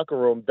that locker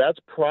room, that's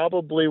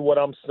probably what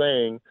I'm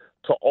saying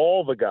to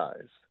all the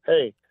guys.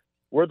 Hey,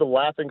 we're the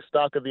laughing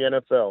stock of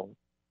the NFL.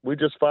 We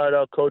just fired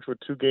our coach with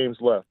 2 games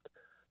left.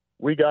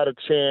 We got a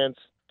chance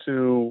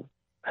to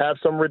have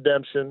some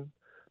redemption,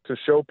 to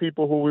show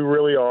people who we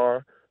really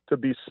are, to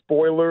be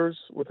spoilers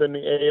within the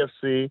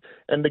AFC,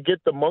 and to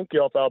get the monkey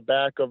off our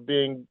back of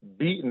being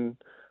beaten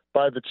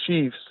by the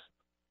Chiefs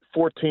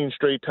 14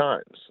 straight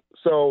times.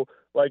 So,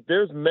 like,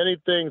 there's many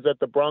things that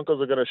the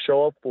Broncos are going to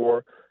show up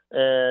for,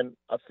 and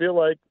I feel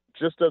like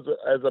just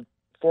as a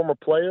former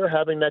player,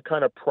 having that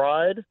kind of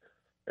pride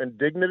and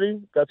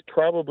dignity, that's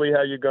probably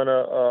how you're going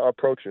to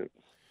approach it.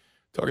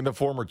 Talking to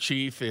former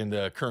Chief and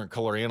current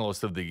color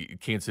analyst of the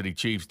Kansas City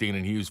Chiefs, Dana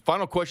Hughes.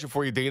 Final question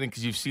for you, Dana,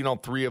 because you've seen all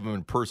 3 of them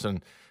in person.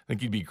 I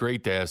think you'd be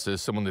great to ask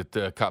this, someone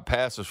that caught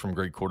passes from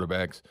great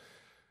quarterbacks.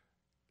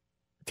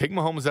 Take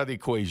Mahomes out of the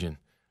equation.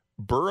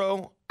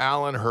 Burrow,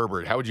 Allen,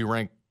 Herbert. How would you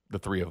rank the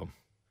 3 of them?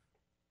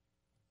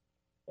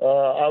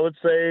 I would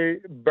say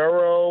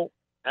Burrow,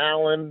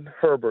 Allen,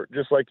 Herbert,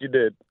 just like you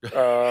did.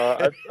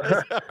 I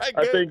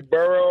think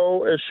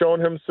Burrow has shown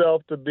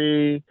himself to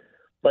be,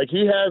 like,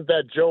 he has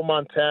that Joe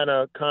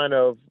Montana kind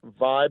of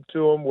vibe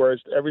to him, where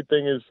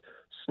everything is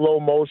slow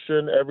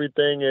motion.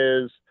 Everything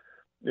is,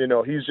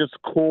 he's just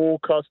cool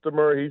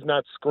customer. He's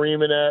not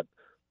screaming at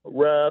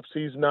refs.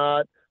 He's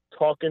not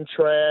talking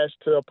trash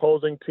to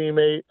opposing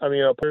teammates.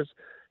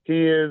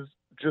 He is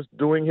just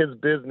doing his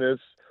business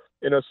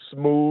in a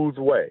smooth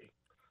way,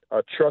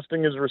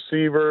 trusting his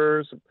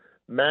receivers,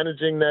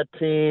 managing that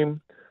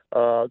team,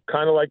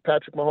 kind of like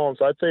Patrick Mahomes.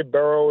 So I'd say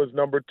Burrow is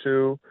number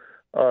 2.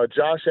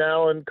 Josh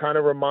Allen kind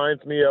of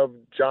reminds me of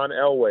John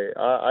Elway.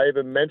 I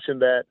even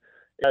mentioned that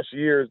last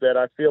years that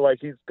I feel like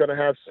he's going to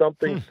have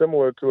something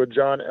similar to a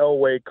John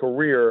Elway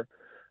career.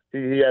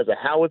 He has a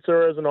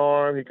howitzer as an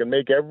arm. He can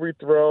make every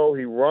throw.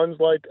 He runs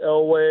like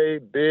Elway,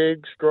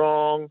 big,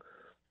 strong,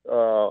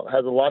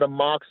 has a lot of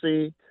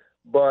moxie,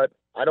 but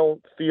I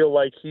don't feel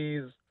like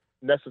he's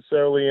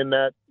necessarily in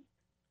that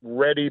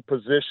ready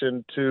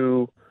position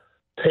to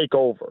take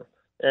over.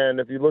 And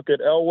if you look at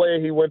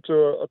Elway, he went to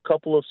a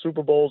couple of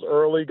Super Bowls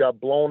early, got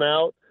blown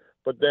out,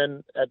 but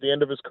then at the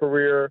end of his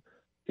career,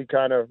 he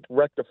kind of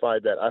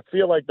rectified that. I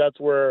feel like that's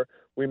where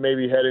we may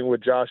be heading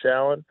with Josh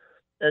Allen.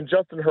 And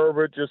Justin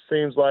Herbert just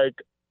seems like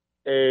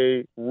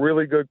a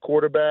really good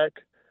quarterback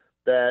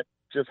that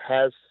just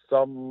has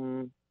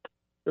something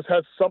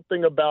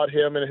about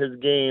him and his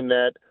game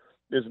that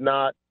is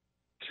not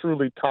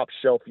truly top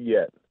shelf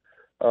yet.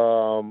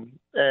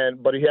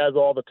 But he has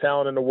all the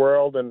talent in the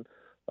world, and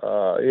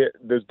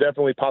there's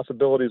definitely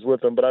possibilities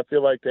with him. But I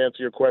feel like, to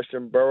answer your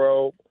question,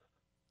 Burrow,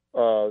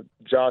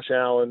 Josh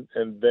Allen,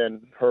 and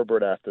then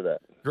Herbert after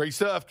that. Great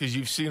stuff, because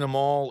you've seen them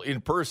all in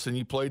person.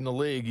 You played in the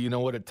league. You know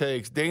what it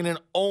takes. Danon,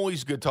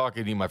 always good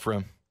talking to you, my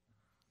friend.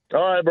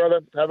 All right,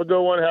 brother. Have a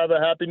good one. Have a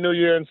happy New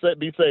Year, and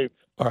be safe.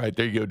 All right,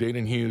 there you go.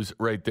 Danon Hughes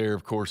right there.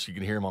 Of course, you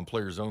can hear him on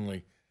Players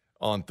Only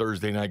on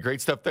Thursday night. Great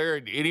stuff there.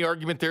 Any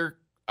argument there?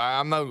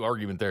 I'm no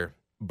argument there.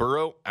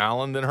 Burrow,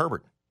 Allen, then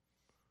Herbert.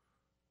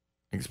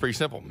 I think it's pretty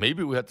simple.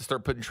 Maybe we have to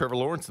start putting Trevor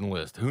Lawrence in the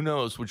list. Who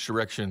knows which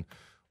direction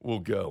we'll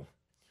go.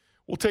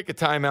 We'll take a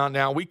timeout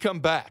now. We come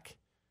back.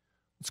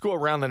 Let's go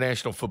around the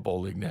National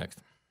Football League next.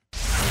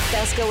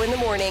 Fesco in the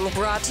Morning,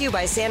 brought to you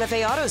by Santa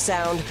Fe Auto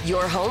Sound,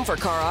 your home for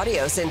car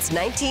audio since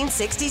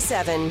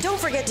 1967. Don't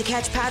forget to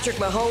catch Patrick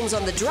Mahomes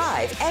on The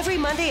Drive every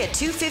Monday at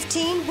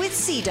 2:15 with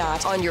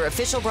CDOT on your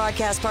official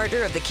broadcast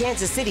partner of the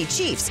Kansas City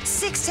Chiefs,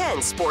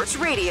 610 Sports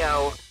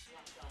Radio.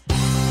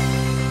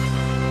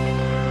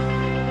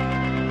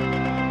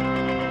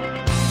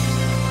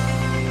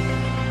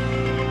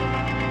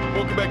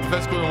 Welcome back to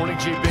Fesco in the Morning.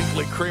 Jay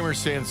Binkley, Kramer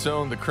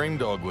Sansone, the Cream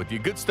Dog with you.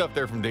 Good stuff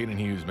there from Danon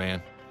Hughes,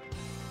 man.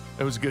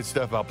 That was good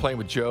stuff about playing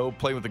with Joe,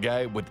 playing with the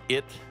guy with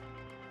it,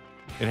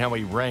 and how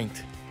he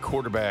ranked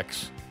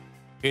quarterbacks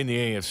in the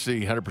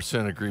AFC.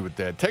 100% agree with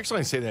that. Text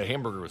line say that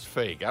hamburger was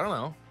fake. I don't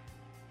know.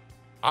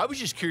 I was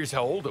just curious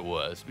how old it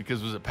was,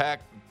 because was it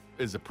packed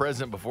as a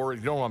present before?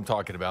 You know what I'm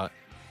talking about.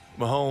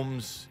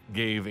 Mahomes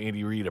gave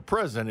Andy Reid a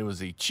present. It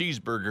was a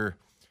cheeseburger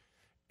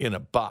in a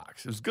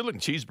box. It was a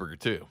good-looking cheeseburger,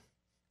 too.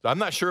 So I'm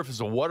not sure if it's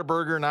a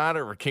Whataburger or not,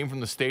 or it came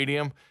from the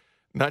stadium.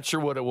 Not sure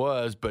what it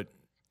was, but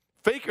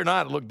fake or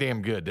not, it looked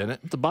damn good, didn't it?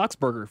 It's a box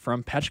burger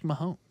from Patrick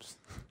Mahomes.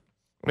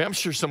 I mean, I'm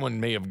sure someone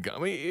may have gone. I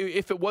mean,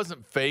 if it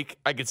wasn't fake,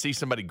 I could see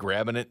somebody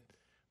grabbing it,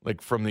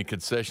 like from the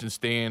concession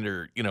stand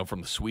or,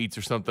 from the suites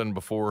or something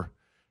before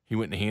he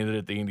went and handed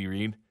it to Andy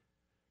Reid.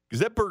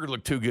 Because that burger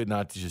looked too good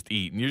not to just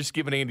eat. And you're just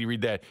giving Andy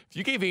Reid that. If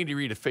you gave Andy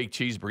Reid a fake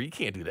cheeseburger, you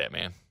can't do that,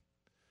 man.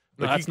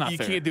 No, that's not you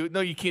fair. Can't do it.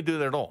 No, you can't do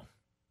that at all.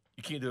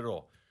 You can't do it at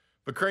all.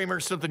 But, Kramer,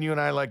 something you and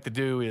I like to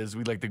do is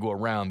we like to go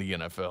around the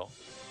NFL.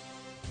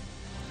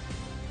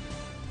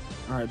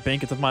 All right,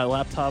 Bink, it's my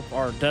laptop.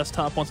 Our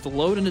desktop wants to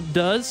load, and it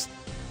does.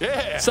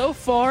 Yeah. So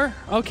far,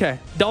 okay.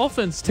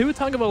 Dolphins, Tua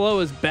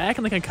Tagovailoa is back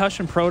in the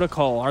concussion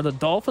protocol. Are the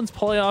Dolphins'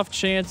 playoff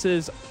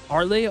chances,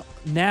 are they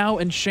now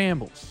in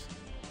shambles?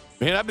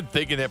 Man, I've been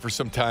thinking that for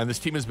some time. This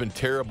team has been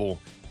terrible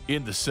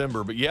in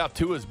December. But, yeah,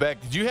 Tua's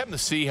back. Did you happen to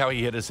see how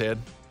he hit his head?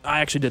 I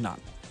actually did not.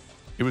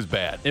 It was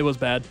bad. It was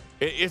bad.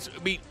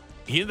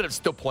 He ended up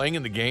still playing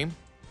in the game.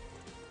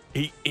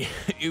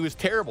 He was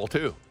terrible,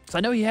 too. So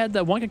I know he had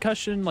that one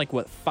concussion,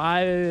 about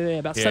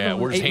 7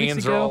 where his 8 weeks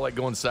hands ago. are all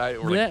going side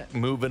or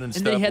moving and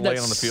stuff, then he had laying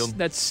on the field.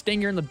 That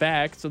stinger in the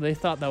back, so they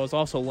thought that was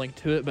also linked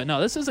to it. But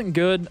no, this isn't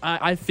good.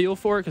 I feel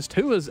for it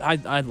because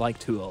I like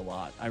Tua a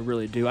lot. I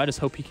really do. I just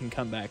hope he can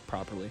come back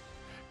properly.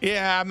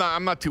 Yeah,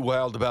 I'm not too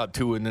wild about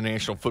Tua in the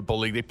National Football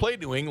League. They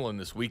played New England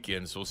this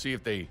weekend, so we'll see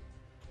if he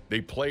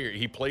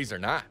plays or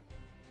not.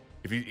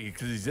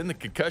 Because he's in the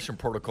concussion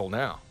protocol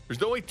now. There's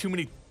no way too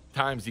many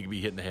times he could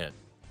be hitting the head.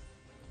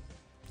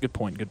 Good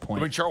point. I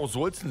mean, Charles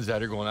Woodson's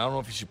out here going, I don't know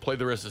if he should play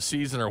the rest of the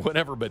season or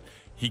whatever, but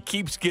he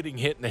keeps getting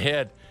hit in the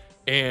head.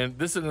 And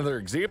this is another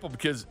example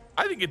because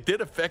I think it did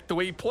affect the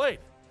way he played.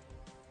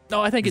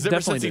 No, I think it definitely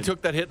ever since did. He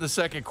took that hit in the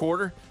second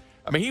quarter,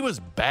 I mean, he was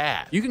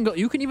bad. You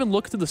can even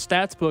look through the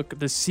stats book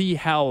to see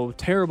how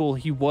terrible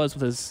he was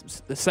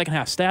with the second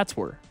half stats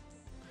were.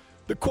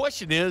 The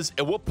question is,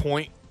 at what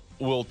point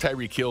will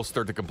Tyreek Hill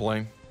start to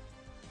complain?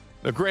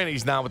 Now, granted,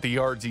 he's not with the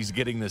yards he's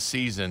getting this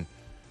season,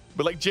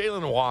 but like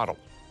Jalen Waddle,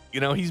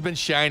 he's been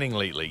shining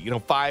lately.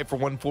 5 for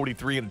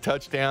 143 and a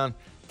touchdown.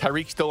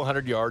 Tyreek still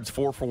 100 yards,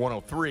 4 for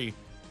 103.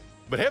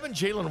 But having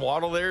Jalen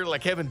Waddle there,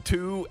 like having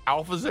two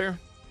alphas there,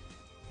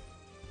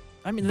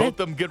 I mean, both of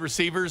them good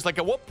receivers. Like,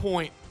 at what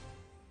point?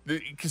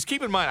 Because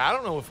keep in mind, I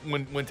don't know if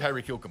when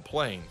Tyreek Hill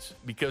complains,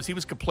 because he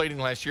was complaining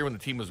last year when the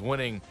team was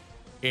winning,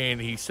 and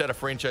he set a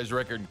franchise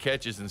record in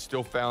catches and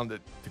still found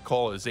it to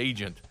call his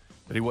agent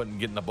that he wasn't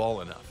getting the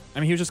ball enough. I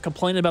mean, he was just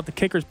complaining about the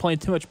kickers playing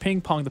too much ping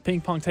pong, the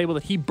ping pong table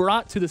that he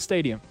brought to the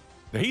stadium.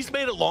 Now, he's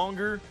made it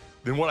longer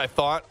than what I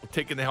thought,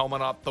 taking the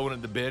helmet off, throwing it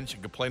at the bench,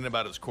 and complaining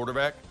about his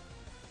quarterback.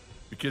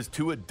 Because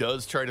Tua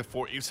does try to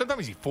force.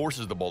 Sometimes he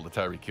forces the ball to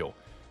Tyreek Hill.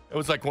 It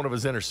was like one of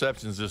his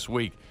interceptions this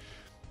week.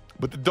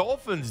 But the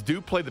Dolphins do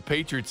play the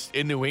Patriots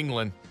in New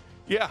England.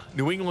 Yeah,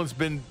 New England's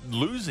been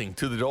losing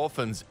to the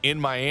Dolphins in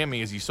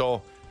Miami, as you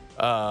saw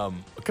a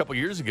couple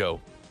years ago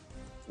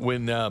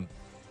when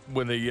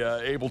when they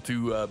able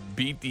to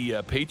beat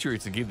the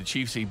Patriots and give the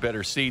Chiefs a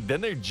better seed.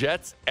 Then they're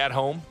Jets at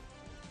home.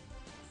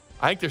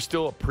 I think there's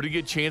still a pretty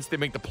good chance they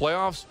make the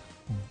playoffs.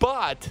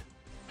 But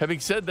having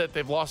said that,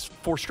 they've lost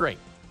 4 straight.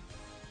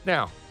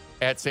 Now,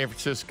 at San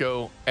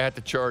Francisco, at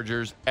the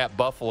Chargers, at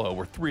Buffalo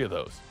were 3 of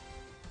those.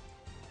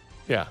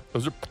 Yeah,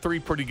 those are 3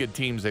 pretty good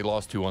teams they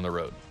lost to on the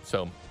road.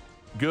 So,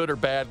 good or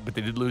bad, but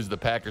they did lose to the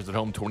Packers at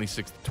home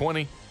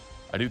 26-20.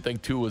 I do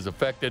think Tua was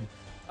affected.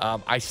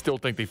 I still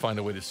think they find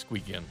a way to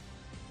squeak in.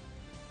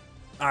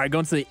 All right,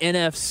 going to the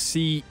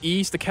NFC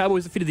East. The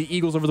Cowboys defeated the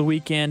Eagles over the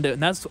weekend,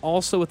 and that's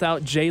also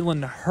without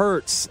Jalen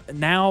Hurts.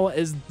 Now,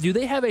 do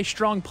they have a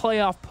strong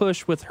playoff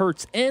push with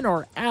Hurts in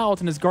or out?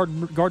 And is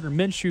Gardner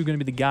Minshew going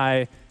to be the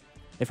guy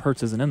if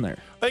Hurts isn't in there?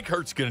 I think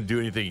Hurts is going to do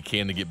anything he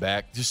can to get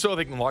back, just so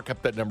they can lock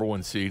up that number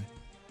 1 seed.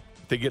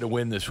 If they get a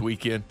win this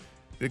weekend.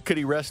 Could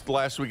he rest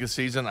last week of the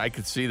season? I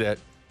could see that.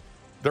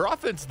 Their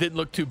offense didn't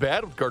look too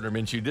bad with Gardner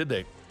Minshew, did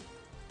they?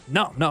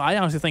 No. I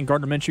honestly think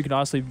Gardner Minshew could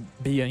honestly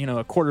be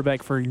a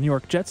quarterback for New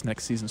York Jets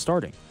next season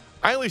starting.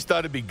 I at least thought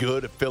it'd be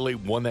good if Philly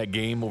won that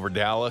game over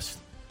Dallas.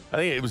 I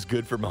think it was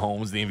good for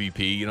Mahomes, the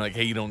MVP.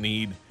 Hey, you don't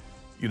need,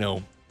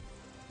 because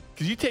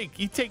you take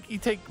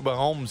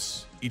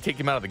Mahomes, you take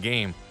him out of the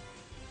game.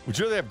 Would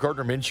you rather have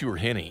Gardner Minshew or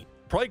Henne?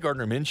 Probably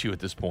Gardner Minshew at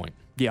this point.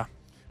 Yeah.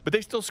 But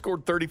they still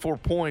scored 34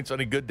 points on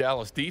a good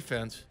Dallas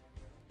defense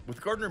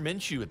with Gardner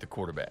Minshew at the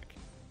quarterback.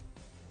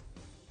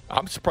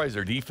 I'm surprised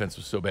their defense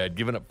was so bad,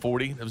 giving up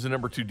 40. That was the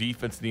number 2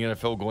 defense in the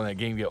NFL going that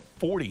game. You got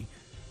 40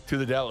 to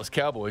the Dallas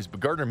Cowboys. But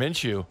Gardner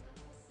Minshew,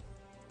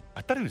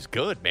 I thought he was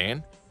good,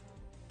 man.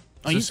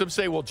 So some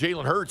say, well,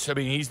 Jalen Hurts,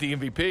 he's the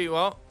MVP.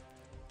 Well,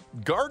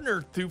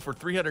 Gardner threw for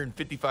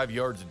 355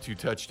 yards and 2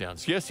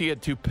 touchdowns. Yes, he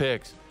had 2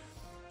 picks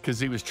because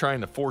he was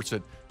trying to force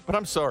it. But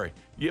I'm sorry.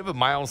 You have a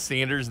Miles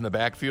Sanders in the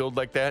backfield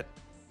like that,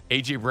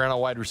 A.J. Brown, a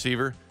wide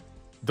receiver.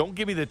 Don't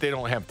give me that they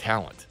don't have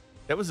talent.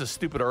 That was a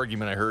stupid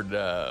argument I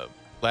heard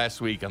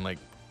last week on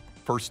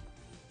first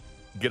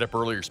get up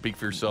earlier, speak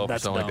for yourself, or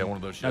something like that. One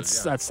of those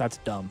shows. That's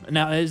dumb.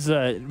 Now,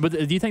 but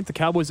do you think the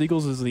Cowboys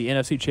Eagles is the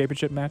NFC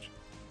Championship match?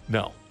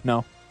 No.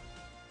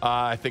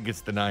 I think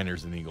it's the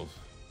Niners and Eagles.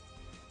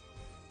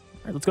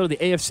 All right, let's go to the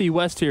AFC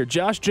West here.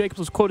 Josh Jacobs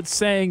was quoted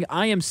saying,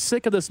 "I am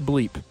sick of this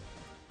bleep."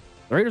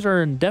 The Raiders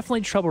are in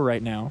definitely trouble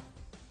right now,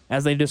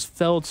 as they just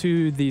fell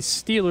to the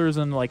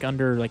Steelers in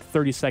under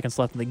 30 seconds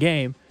left in the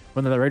game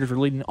when the Raiders were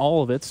leading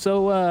all of it.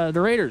 So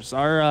the Raiders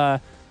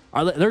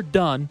they're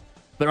done,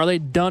 but are they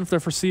done for the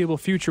foreseeable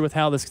future with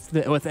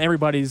with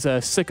everybody's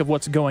sick of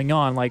what's going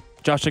on? Like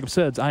Josh Jacobs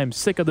says, I am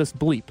sick of this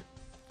bleep.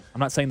 I'm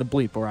not saying the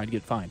bleep or I'd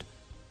get fined.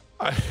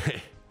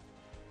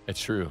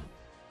 That's true.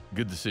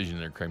 Good decision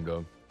there, Cream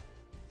Dog.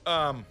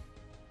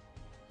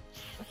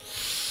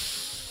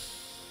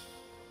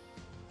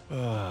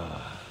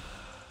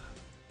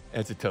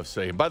 That's a tough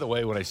say. And by the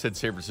way, when I said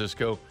San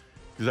Francisco,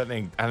 because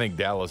I think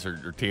Dallas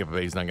or Tampa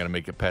Bay is not going to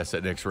make it past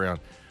that next round.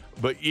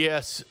 But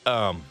yes,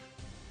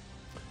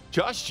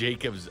 Josh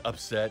Jacobs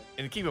upset,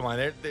 and keep in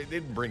mind they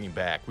didn't bring him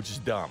back, which is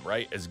dumb,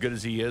 right? As good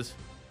as he is,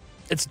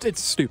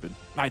 it's stupid.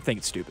 I think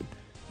it's stupid.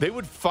 They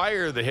would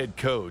fire the head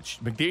coach.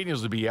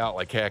 McDaniels would be out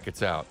like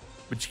Hackett's out,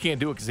 but you can't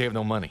do it because they have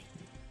no money.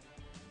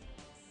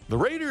 The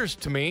Raiders,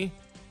 to me,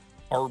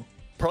 are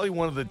probably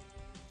one of the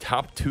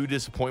top 2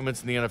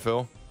 disappointments in the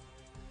NFL.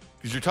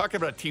 Because you're talking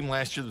about a team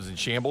last year that was in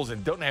shambles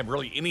and don't have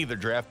really any of their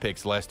draft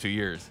picks the last 2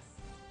 years.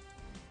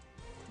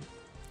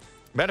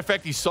 Matter of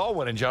fact, you saw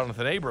one in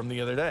Jonathan Abram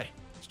the other day.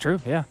 It's true,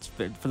 yeah. It's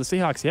for the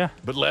Seahawks, yeah.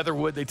 But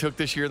Leatherwood they took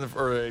this year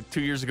or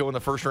 2 years ago in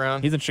the first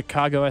round. He's in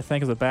Chicago, I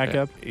think, as a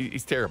backup. Yeah,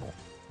 he's terrible.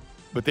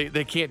 But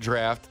they can't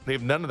draft. They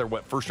have none of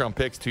their first-round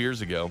picks 2 years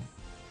ago.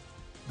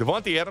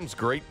 Devontae Adams,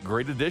 great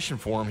addition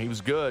for him. He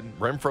was good.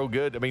 Renfro,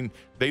 good. And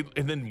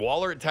then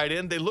Waller at tight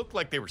end, they looked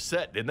like they were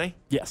set, didn't they?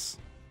 Yes.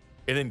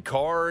 And then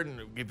Carr,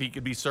 and if he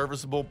could be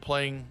serviceable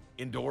playing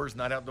indoors,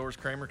 not outdoors,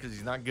 Kramer, because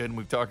he's not good, and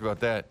we've talked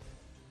about that.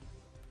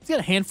 He's got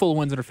a handful of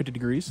wins under 50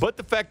 degrees. But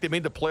the fact they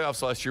made the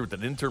playoffs last year with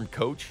an interim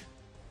coach,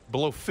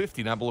 below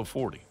 50, not below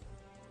 40.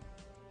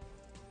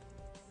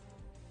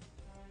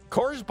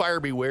 Carr's buyer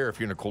beware if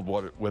you're in a cold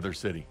weather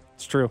city.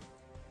 It's true.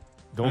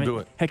 Don't do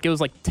it. Heck, it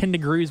was 10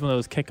 degrees when it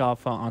was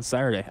kickoff on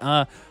Saturday.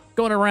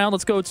 Going around,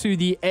 let's go to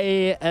the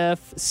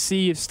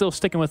AFC. Still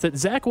sticking with it.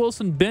 Zach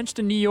Wilson benched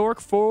in New York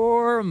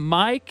for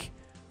Mike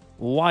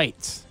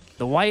White.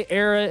 The White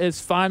era is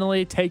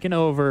finally taken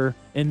over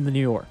in the New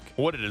York.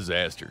 What a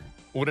disaster.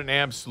 What an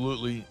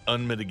absolutely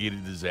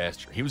unmitigated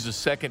disaster. He was the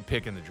 2nd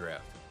pick in the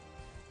draft.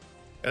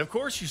 And, of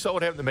course, you saw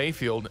what happened to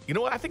Mayfield. You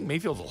know what? I think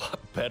Mayfield's a lot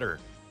better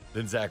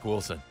than Zach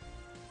Wilson.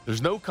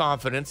 There's no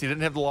confidence. He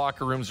didn't have the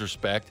locker room's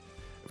respect.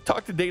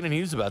 Talk to Dana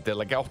Hughes about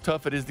that, how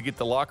tough it is to get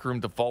the locker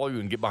room to follow you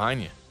and get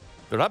behind you.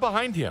 They're not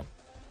behind him.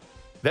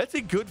 That's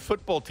a good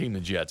football team, the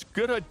Jets.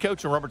 Good head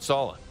coach in Robert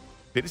Saleh.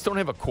 They just don't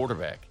have a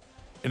quarterback.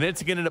 And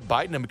that's going to end up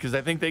biting them because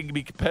I think they can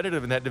be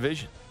competitive in that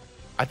division.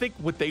 I think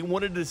what they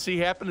wanted to see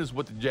happen is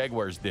what the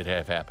Jaguars did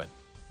have happen.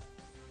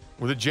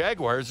 Where the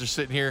Jaguars are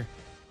sitting here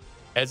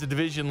as the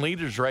division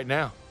leaders right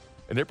now.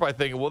 And they're probably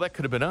thinking, well, that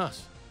could have been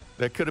us.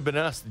 That could have been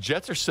us. The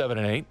Jets are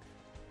 7-8.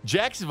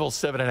 Jacksonville's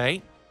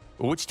 7-8.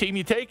 Which team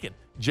you taking?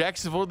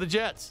 Jacksonville or the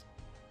Jets?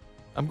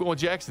 I'm going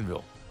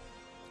Jacksonville.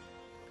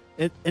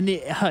 In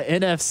the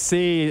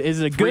NFC,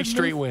 is it a good 3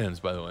 straight move? wins,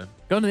 by the way.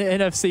 Going to the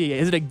NFC,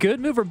 is it a good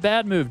move or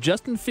bad move?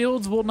 Justin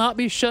Fields will not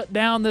be shut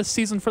down this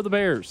season for the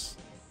Bears.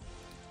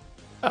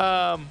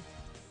 I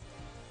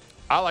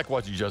like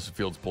watching Justin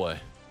Fields play.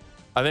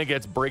 I think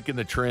that's breaking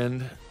the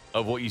trend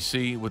of what you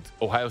see with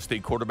Ohio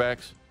State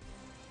quarterbacks.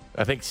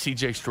 I think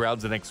C.J.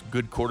 Stroud's the next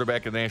good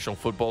quarterback in the National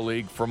Football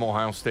League from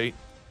Ohio State.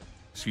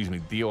 Excuse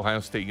me, The Ohio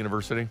State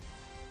University.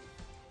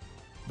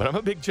 But I'm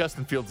a big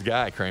Justin Fields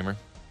guy, Kramer.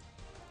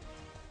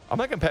 I'm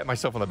not going to pat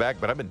myself on the back,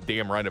 but I've been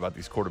damn right about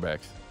these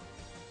quarterbacks.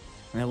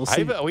 Yeah, we'll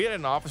see. We had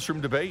an office room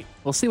debate.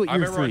 We'll see what I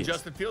year remember 3 on is.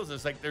 Justin Fields,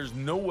 it's like there's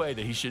no way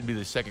that he should be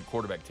the second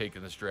quarterback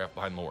taken this draft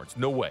behind Lawrence.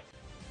 No way.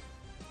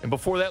 And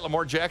before that,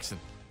 Lamar Jackson.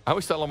 I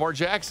always thought Lamar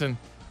Jackson,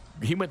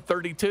 he went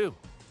 32. To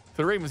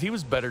the Ravens, he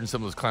was better than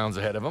some of those clowns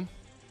ahead of him.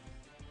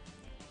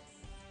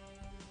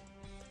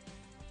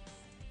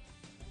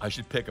 I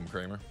should pick him,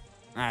 Kramer.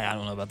 I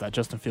don't know about that.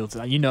 Justin Fields,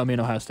 you know me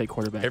and Ohio State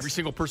quarterbacks. Every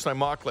single person I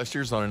mocked last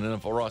year is on an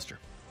NFL roster.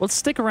 Let's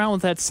stick around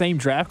with that same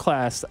draft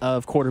class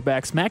of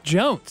quarterbacks. Mac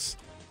Jones.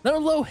 Another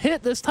low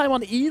hit, this time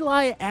on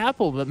Eli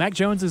Apple. But Mac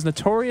Jones is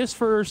notorious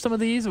for some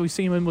of these. We've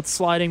seen him with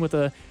sliding, with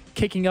a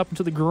kicking up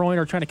into the groin,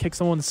 or trying to kick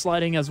someone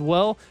sliding as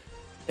well.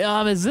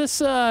 Is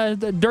this a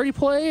dirty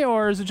play,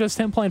 or is it just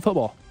him playing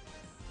football?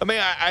 I mean,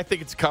 I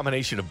think it's a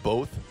combination of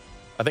both.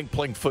 I think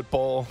playing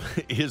football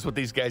is what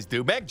these guys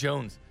do. Mac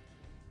Jones,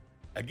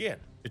 again,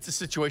 it's a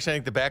situation I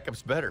think the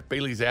backup's better.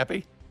 Bailey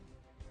Zappi.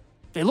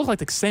 They look like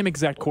the same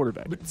exact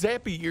quarterback. But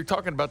Zappi, you're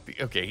talking about the,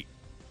 okay,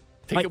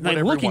 take Like, it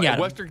whatever looking you at want.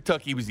 him. Western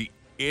Kentucky, he was the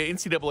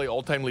NCAA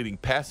all-time leading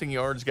passing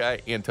yards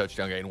guy and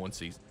touchdown guy in one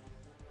season.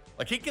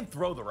 Like, he can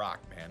throw the rock,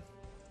 man.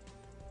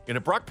 And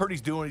if Brock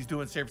Purdy's doing what he's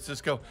doing in San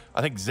Francisco,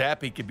 I think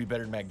Zappi could be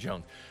better than Mac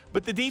Jones.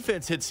 But the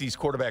defense hits these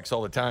quarterbacks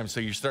all the time, so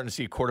you're starting to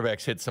see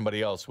quarterbacks hit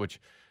somebody else, which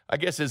I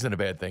guess isn't a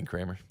bad thing,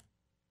 Kramer.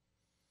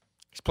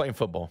 He's playing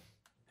football.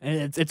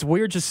 And it's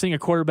weird just seeing a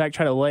quarterback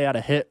try to lay out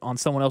a hit on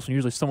someone else when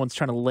usually someone's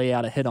trying to lay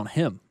out a hit on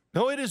him.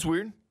 No, it is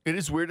weird. It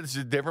is weird. It's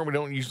different. We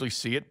don't usually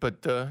see it,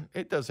 but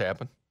it does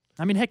happen.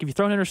 I mean, heck, if you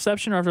throw an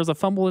interception or if there's a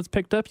fumble that's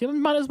picked up, you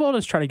might as well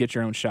just try to get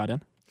your own shot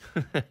in.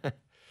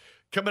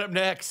 Coming up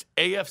next,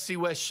 AFC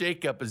West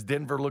shakeup as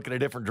Denver looking a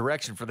different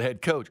direction for the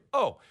head coach.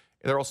 Oh,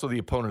 and they're also the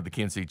opponent of the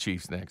Kansas City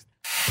Chiefs next.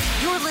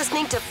 You're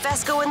listening to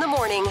Fesco in the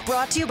Morning,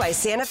 brought to you by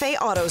Santa Fe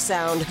Auto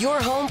Sound, your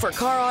home for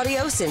car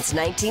audio since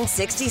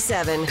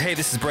 1967. Hey,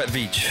 this is Brett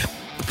Veach.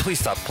 Please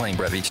stop playing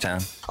Brett Veach Town.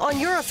 On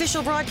your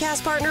official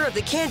broadcast partner of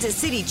the Kansas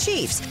City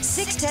Chiefs,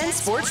 610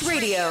 Sports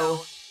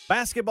Radio.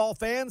 Basketball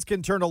fans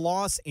can turn a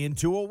loss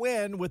into a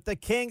win with the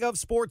king of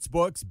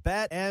sportsbooks,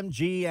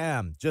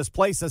 BetMGM. Just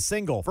place a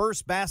single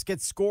first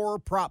basket scorer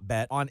prop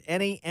bet on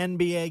any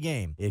NBA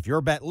game. If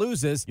your bet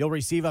loses, you'll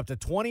receive up to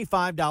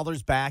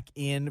 $25 back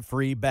in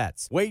free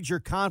bets.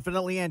 Wager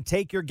confidently and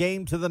take your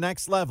game to the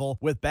next level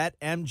with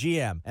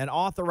BetMGM, an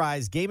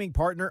authorized gaming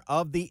partner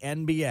of the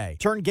NBA.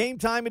 Turn game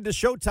time into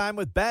showtime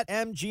with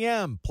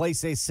BetMGM.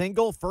 Place a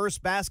single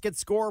first basket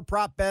scorer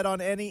prop bet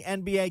on any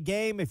NBA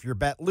game. If your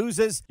bet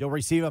loses, you'll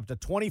receive up to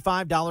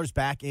 $25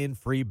 back in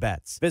free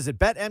bets. Visit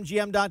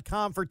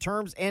BetMGM.com for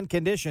terms and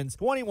conditions.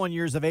 21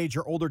 years of age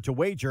or older to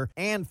wager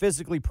and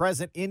physically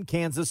present in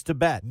Kansas to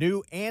bet.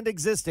 New and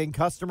existing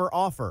customer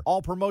offer.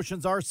 All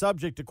promotions are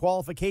subject to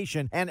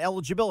qualification and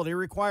eligibility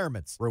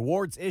requirements.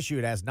 Rewards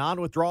issued as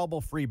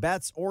non-withdrawable free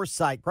bets or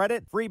site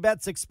credit. Free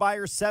bets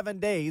expire 7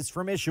 days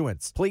from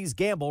issuance. Please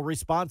gamble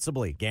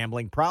responsibly.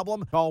 Gambling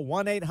problem? Call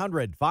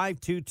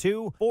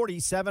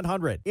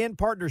 1-800-522-4700 in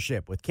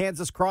partnership with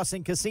Kansas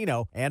Crossing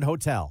Casino and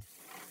Hotel.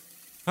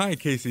 Hi,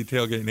 KC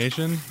Tailgate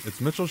Nation. It's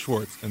Mitchell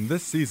Schwartz, and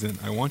this season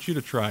I want you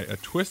to try a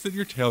twist at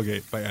your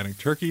tailgate by adding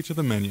turkey to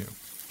the menu.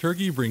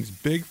 Turkey brings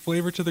big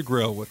flavor to the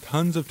grill with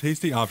tons of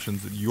tasty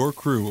options that your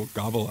crew will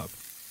gobble up.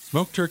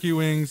 Smoked turkey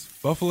wings,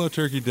 buffalo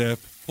turkey dip,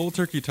 whole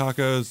turkey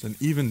tacos, and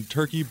even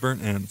turkey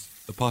burnt ends.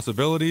 The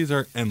possibilities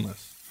are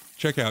endless.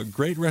 Check out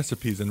great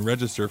recipes and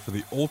register for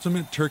the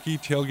ultimate turkey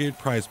tailgate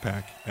prize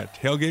pack at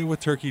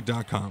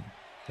tailgatewithturkey.com.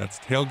 That's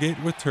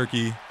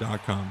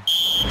tailgatewithturkey.com.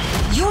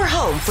 Your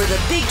home for the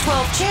Big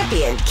 12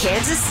 champion,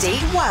 Kansas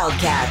State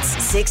Wildcats.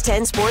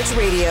 610 Sports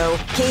Radio,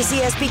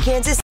 KCSP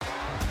Kansas.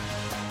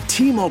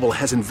 T-Mobile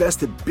has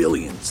invested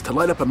billions to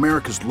light up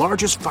America's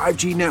largest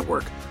 5G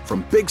network,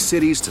 from big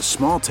cities to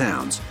small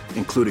towns,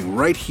 including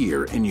right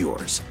here in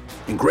yours.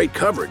 And great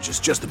coverage is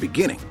just the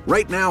beginning.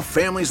 Right now,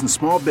 families and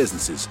small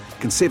businesses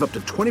can save up to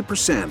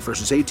 20%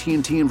 versus AT&T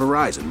and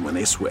Verizon when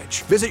they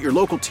switch. Visit your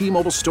local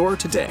T-Mobile store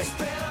today.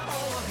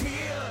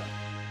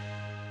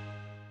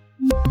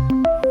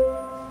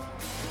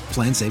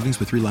 Plan savings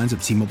with 3 lines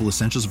of T-Mobile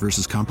Essentials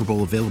versus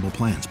comparable available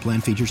plans.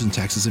 Plan features and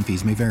taxes and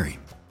fees may vary.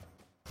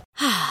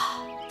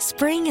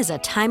 Spring is a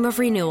time of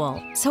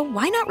renewal, so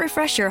why not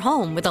refresh your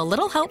home with a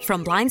little help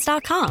from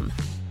Blinds.com?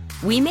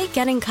 We make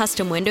getting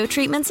custom window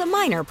treatments a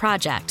minor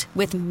project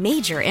with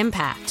major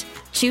impact.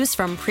 Choose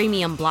from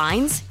premium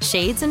blinds,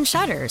 shades, and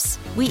shutters.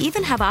 We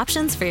even have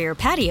options for your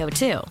patio,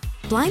 too.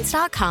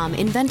 Blinds.com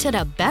invented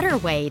a better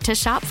way to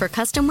shop for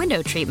custom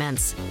window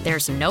treatments.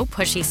 There's no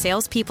pushy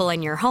salespeople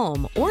in your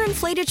home or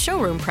inflated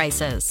showroom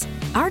prices.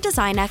 Our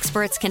design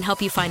experts can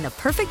help you find the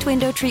perfect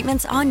window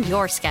treatments on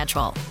your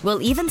schedule.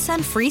 We'll even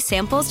send free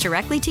samples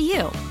directly to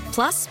you.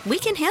 Plus, we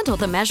can handle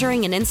the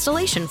measuring and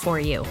installation for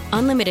you.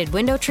 Unlimited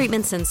window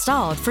treatments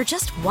installed for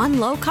just one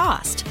low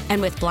cost. And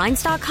with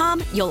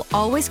Blinds.com, you'll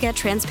always get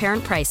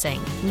transparent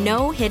pricing.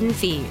 No hidden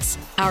fees.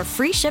 Our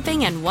free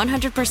shipping and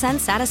 100%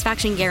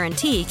 satisfaction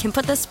guarantee can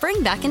put the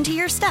spring back into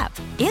your step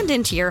and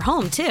into your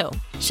home, too.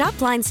 Shop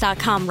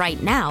Blinds.com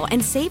right now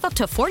and save up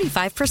to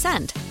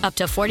 45%. Up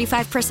to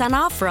 45%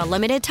 off for a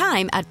limited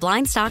time at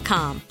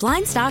Blinds.com.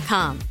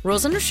 Blinds.com.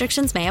 Rules and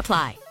restrictions may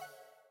apply.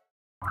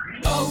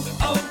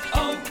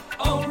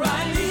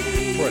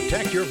 O'Reilly.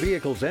 Protect your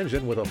vehicle's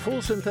engine with a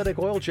full synthetic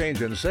oil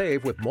change and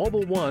save with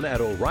Mobil 1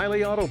 at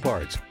O'Reilly Auto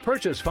Parts.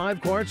 Purchase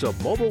 5 quarts of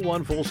Mobil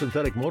 1 full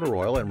synthetic motor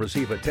oil and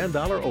receive a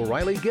 $10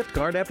 O'Reilly gift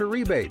card after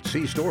rebate.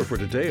 See store for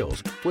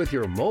details. With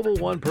your Mobil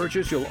 1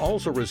 purchase, you'll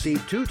also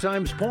receive 2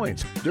 times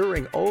points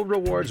during O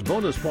Rewards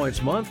Bonus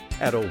Points Month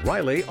at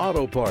O'Reilly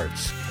Auto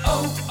Parts.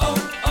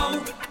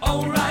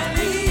 O'Reilly.